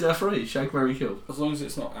our three? Shag, Marry, Kill. As long as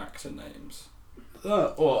it's not actor names. He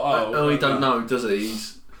don't know, does he?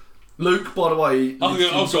 He's... Luke, by the way, I've lives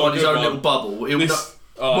got a inside his good own one. little bubble. He'll know...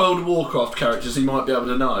 World of Warcraft characters he might be able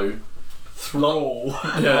to know. Thrall.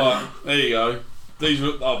 Yeah. Right, there you go. These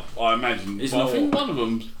were, I imagine. It's Well, I not- think one of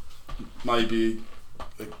them maybe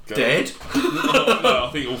Dead? No, I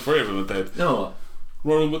think all three of them are dead. No.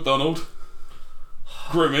 Ronald McDonald,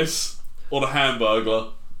 Grimace, or the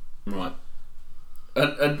Hamburglar. Right.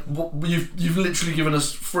 And you've literally given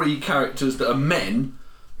us 3 characters that are men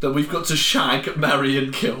that we've got to shag, marry,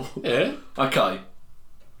 and kill. Yeah. Okay.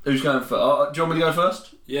 Who's going first? Do you want me to go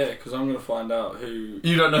first? Yeah, because I'm going to find out who.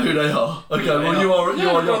 You don't know who they are. Okay, well you are. You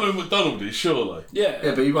Yeah, are. Ronald McDonald is surely. Yeah.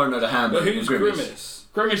 Yeah, but you won't know the But hamburger. who's Grimace?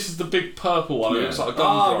 Grimace is the big purple one who Yeah. looks like a gun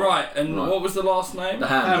Ah, drum. right. And Right. what was the last name? The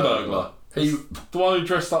hamburger. Hamburglar. He The one who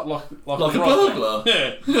dressed up like Like a robber. burglar?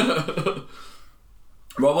 Yeah. right.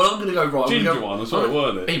 Well, I'm going to go right. I'm Ginger gonna go, one as well,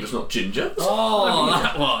 weren't it? He was not ginger. Oh,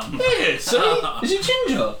 that one. Yeah. See, is he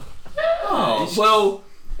ginger? Oh, well.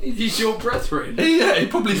 He's your brethren. Yeah, it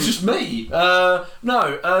probably is just me. No.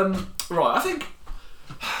 Right. I think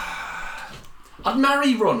I'd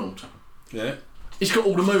marry Ronald. Yeah. He's got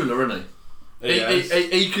all the moolah, isn't he? Yes.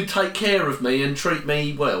 He could take care of me and treat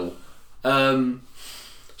me well.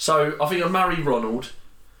 So I think I'd marry Ronald.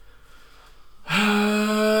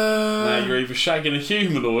 Now you're either shagging a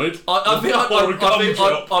humanoid I think or a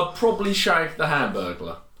gumdrop. I'd probably shag the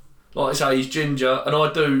Hamburglar. Like I say, he's ginger, and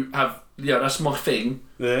I do have, that's my thing.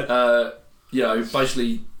 Yeah.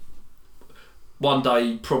 Basically, one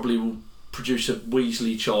day probably will produce a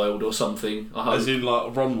Weasley child or something. I hope. As in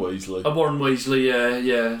like Ron Weasley. A Warren Weasley,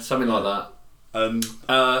 yeah, something like that. And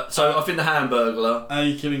So I think the Hamburglar. how are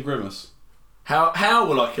you killing Grimace? How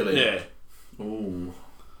will I kill him? Yeah. Ooh.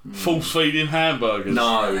 Force feeding hamburgers.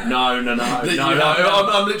 No.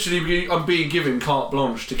 I'm literally being given carte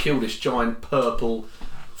blanche to kill this giant purple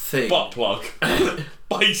thing. Butt plug.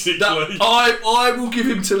 Basically. I will give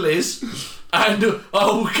him to Liz, and I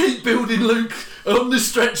will keep building Luke on the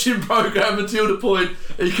stretching program until the point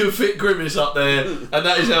he can fit Grimace up there, and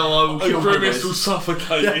that is how I will kill And Grimace Grimace. will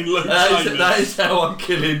suffocate in Luke's that anus. is how I'm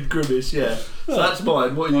killing Grimace. Yeah, so that's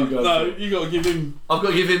mine. What are you going No, for? you got to give him. I've got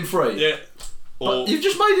to give him 3. Yeah. Or But you've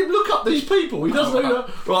just made him look up these people. He doesn't know.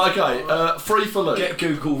 Right, okay. 3 for Luke. Get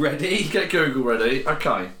Google ready. Get Google ready.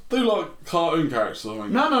 Okay. do like cartoon characters. I think.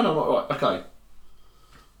 No. Right. Okay.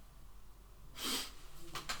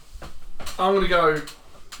 I'm gonna go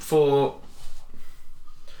for.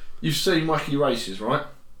 You've seen Wacky Races, right?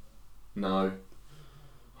 No.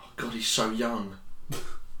 Oh God, he's so young.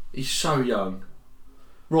 He's so young.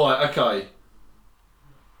 Right. Okay.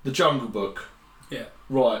 The Jungle Book. Yeah.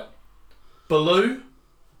 Right. Baloo.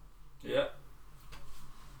 Yeah.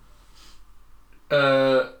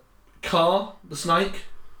 Car, the snake.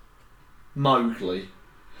 Mowgli.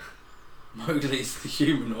 Mowgli's the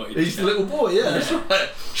humanoid. He's the little boy, yeah. That's right.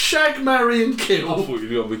 Shag, marry, and I kill. thought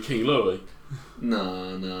you'd got to be King Louis.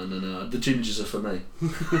 No. The gingers are for me.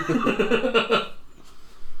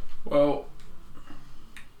 Well,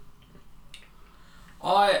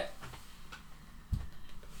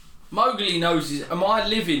 Mowgli knows his. Am I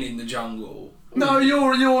living in the jungle? No,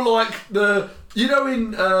 you're like the. You know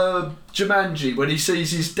in Jumanji when he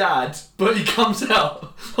sees his dad, but he comes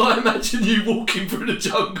out. I imagine you walking through the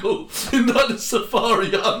jungle in like the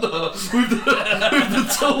safari hunter with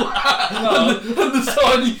the tall hat and the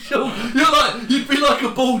tiny shawl. You'd be like a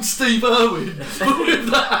bald Steve Irwin, but with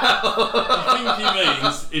that hat. I think he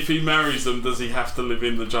means if he marries them, does he have to live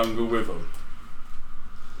in the jungle with them?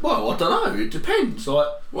 Well, I don't know. It depends. Like,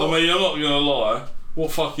 I mean, I'm not going to lie. What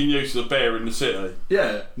fucking use is a bear in the city?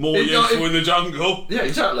 yeah, More If- useful if- in the jungle. Yeah,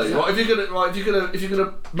 exactly. Right, if you're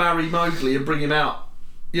gonna marry Mowgli and bring him out,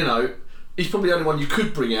 he's probably the only one you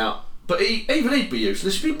could bring out. But even he'd be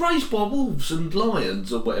useless. He'd be raised by wolves and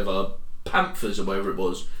lions or whatever, panthers or whatever it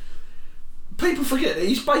was. People forget that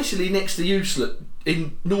he's basically next to useless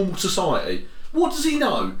in normal society. What does he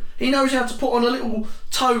know? He knows how to put on a little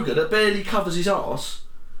toga that barely covers his arse,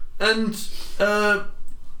 and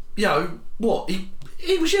what?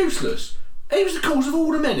 He was useless. He was the cause of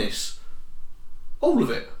all the menace. All of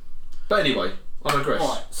it. But anyway, I digress.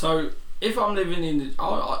 Right. So if I'm living in the,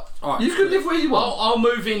 alright. You can live where you want. I'll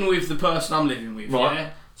move in with the person I'm living with. Right. Yeah.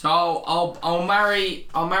 So I'll marry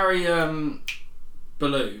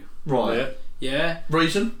Baloo. Right. Yeah.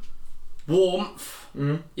 Reason? Warmth.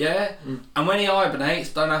 Yeah. And when he hibernates,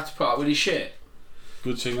 don't have to put up with his shit.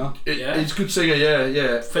 Good singer. Yeah. He's a good singer,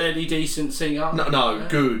 yeah. Fairly decent singer. No, Yeah.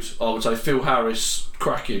 good. I would say Phil Harris,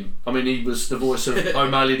 cracking. I mean, he was the voice of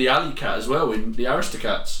O'Malley the Alley Cat as well in the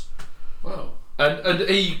Aristocats. Well. And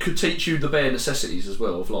he could teach you the bare necessities as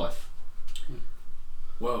well of life.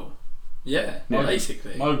 Well. Yeah. Yeah.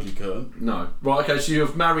 Basically. Mowgli Kern. No. Right, okay, so you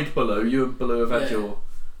have married Baloo. You and Baloo have had Yeah. your...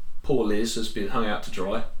 Poor Liz has been hung out to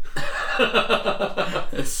dry.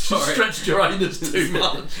 Sorry. Stretched your anus too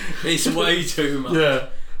much. It's way too much. Yeah.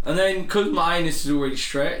 And then, because my anus is already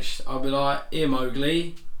stretched, I'll be like, here,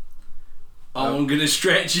 Mowgli, I'm going to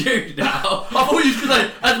stretch you now. I thought you were going to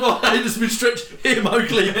say, as my anus has been stretched, here,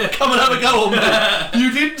 Mowgli, come and have a go on me.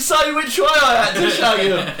 You didn't say which way I had to show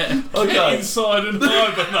you. Okay. Inside and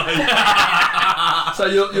hibernate. So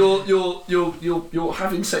you're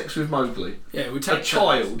having sex with Mowgli. Yeah, we take A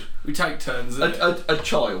child. We take turns. A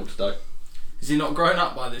child, though. Is he not grown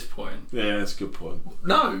up by this point? Yeah, that's a good point.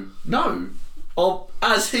 No.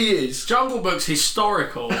 As he is. Jungle Book's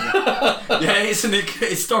historical. Yeah, it's an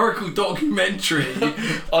historical documentary.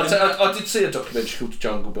 I did see a documentary called The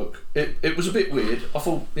Jungle Book. It was a bit weird. I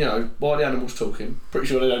thought, why are the animals talking? Pretty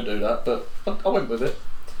sure they don't do that, but I went with it.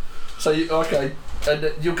 So okay,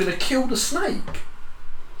 and you're gonna kill the snake.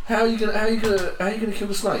 How are you gonna kill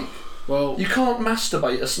the snake? Well, You can't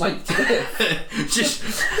masturbate a snake to death. just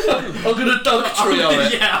I'm gonna Doug Trio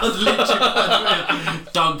it. Yeah, I was literally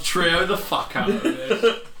Doug Trio the fuck out of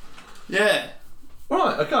it. Yeah.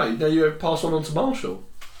 Right, okay, now you pass one on to Marshall.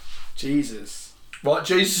 Jesus. Right,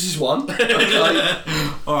 Jesus is one. Okay.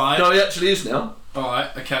 Alright. No, he actually is now.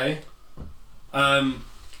 Alright, okay.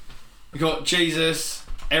 We got Jesus,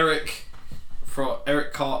 Eric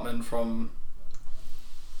Cartman from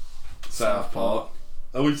South Park.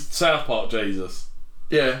 Oh, we South Park Jesus.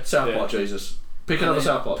 Yeah, South Park Jesus. Pick another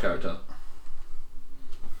South Park character.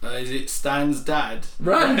 Is it Stan's dad?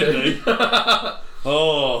 Randy.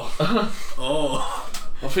 Oh. Oh.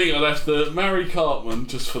 I think I'd have to marry Cartman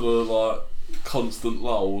just for the constant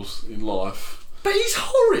lulls in life. But he's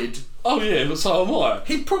horrid. Oh yeah, but so am I.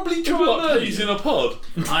 He'd probably try You're and like murder peas you. in a pod.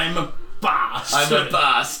 I'm a bastard. I'm a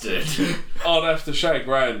bastard. I'd have to shag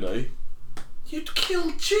Randy. You'd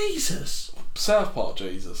kill Jesus. South Park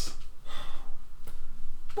Jesus.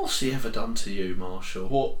 What's he ever done to you, Marshall?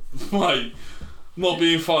 What? Mate, not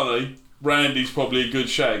being funny, Randy's probably a good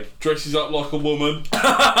shag. Dresses up like a woman.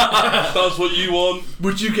 Does what you want.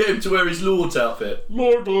 Would you get him to wear his Lord's outfit?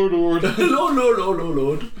 Lord. Lord.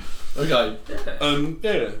 Okay.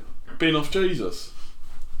 Yeah, being off Jesus.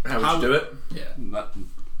 How would you do it? Yeah.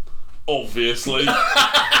 Obviously.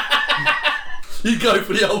 You go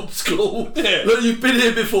for the old school. Yeah. Look, you've been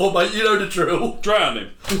here before, mate. You know the drill. Drown him.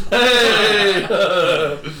 Hey!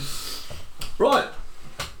 Right.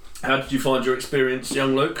 How did you find your experience,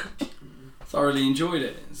 young Luke? Thoroughly enjoyed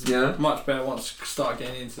it. It's Yeah. much better once I started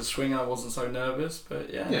getting into the swing. I wasn't so nervous,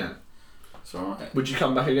 but yeah. Yeah. It's alright. Would you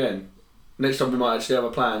come back again? Next time we might actually have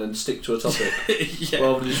a plan and stick to a topic Yeah.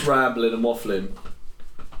 rather than just rambling and waffling.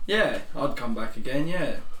 Yeah, I'd come back again,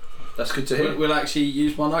 yeah. That's good to hear. We'll actually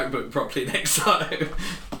use my notebook properly next time.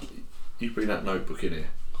 You bring that notebook in here,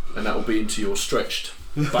 and that will be into your stretched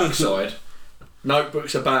backside.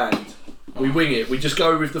 Notebooks are banned. We wing it. We just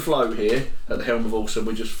go with the flow here at the helm of Awesome.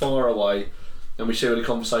 We just fire away, and we see where the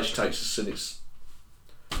conversation takes us, and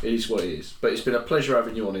it is what it is. But it's been a pleasure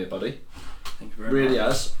having you on here, buddy. Thank you very Really much.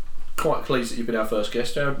 has. Quite pleased that you've been our first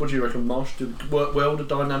guest. What do you reckon, Marsh? Did it work well, the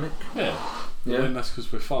dynamic? Yeah. Yeah. And that's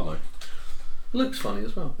because we're funny. Luke's funny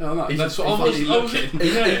as well. Yeah, I know. He's That's a- what I was. funny I was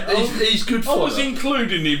looking. He's good I was fodder.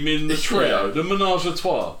 including him in the trio, the menage a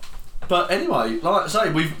trois. But anyway, like I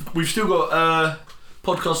say, we've still got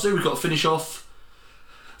podcast to do. We've got to finish off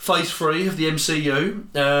Phase 3 of the MCU,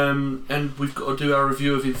 and we've got to do our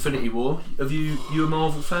review of Infinity War. You a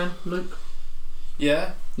Marvel fan, Luke?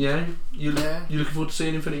 Yeah, Yeah. You Yeah. You looking forward to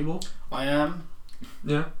seeing Infinity War? I am.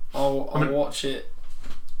 Yeah. I'll I mean- watch it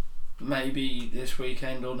maybe this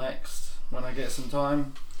weekend or next when I get some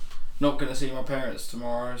time. Not going to see my parents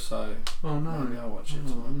tomorrow, so Oh no. maybe I'll watch it Oh,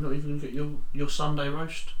 tomorrow. you're not even gonna get your Sunday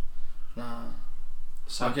roast. Nah.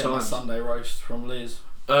 Sad I'll get my times. Sunday roast from Liz.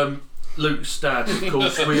 Luke's dad, of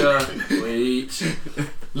course.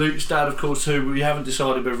 Luke's dad, of course, who we haven't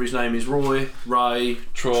decided whether his name is Roy, Ray,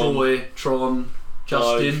 Tron. Troy, Tron,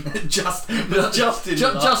 Justin. Justin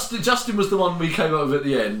was the one we came up with at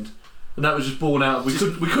the end, and that was just born out. We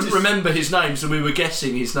couldn't remember his name, so we were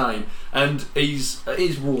guessing his name. And it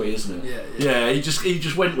is Roy, isn't it? Yeah. Yeah, he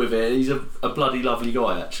just went with it. He's a bloody lovely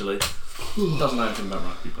guy, actually. Doesn't know anything about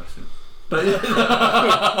rugby, bless him. But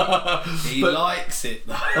He likes it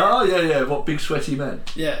though. oh yeah, what big sweaty men?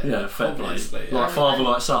 Yeah. Yeah, fair play. Obviously. Like father,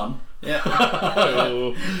 like son. Yeah.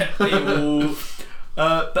 Oh.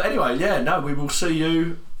 But anyway, yeah, no, we will see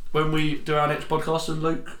you when we do our next podcast. And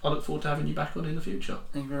Luke, I look forward to having you back on in the future.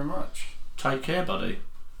 Thank you very much. Take care, buddy.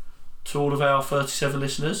 To all of our 37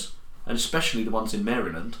 listeners, and especially the ones in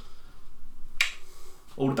Maryland,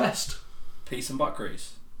 all the best. Peace and butt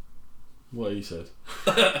grease. What he said.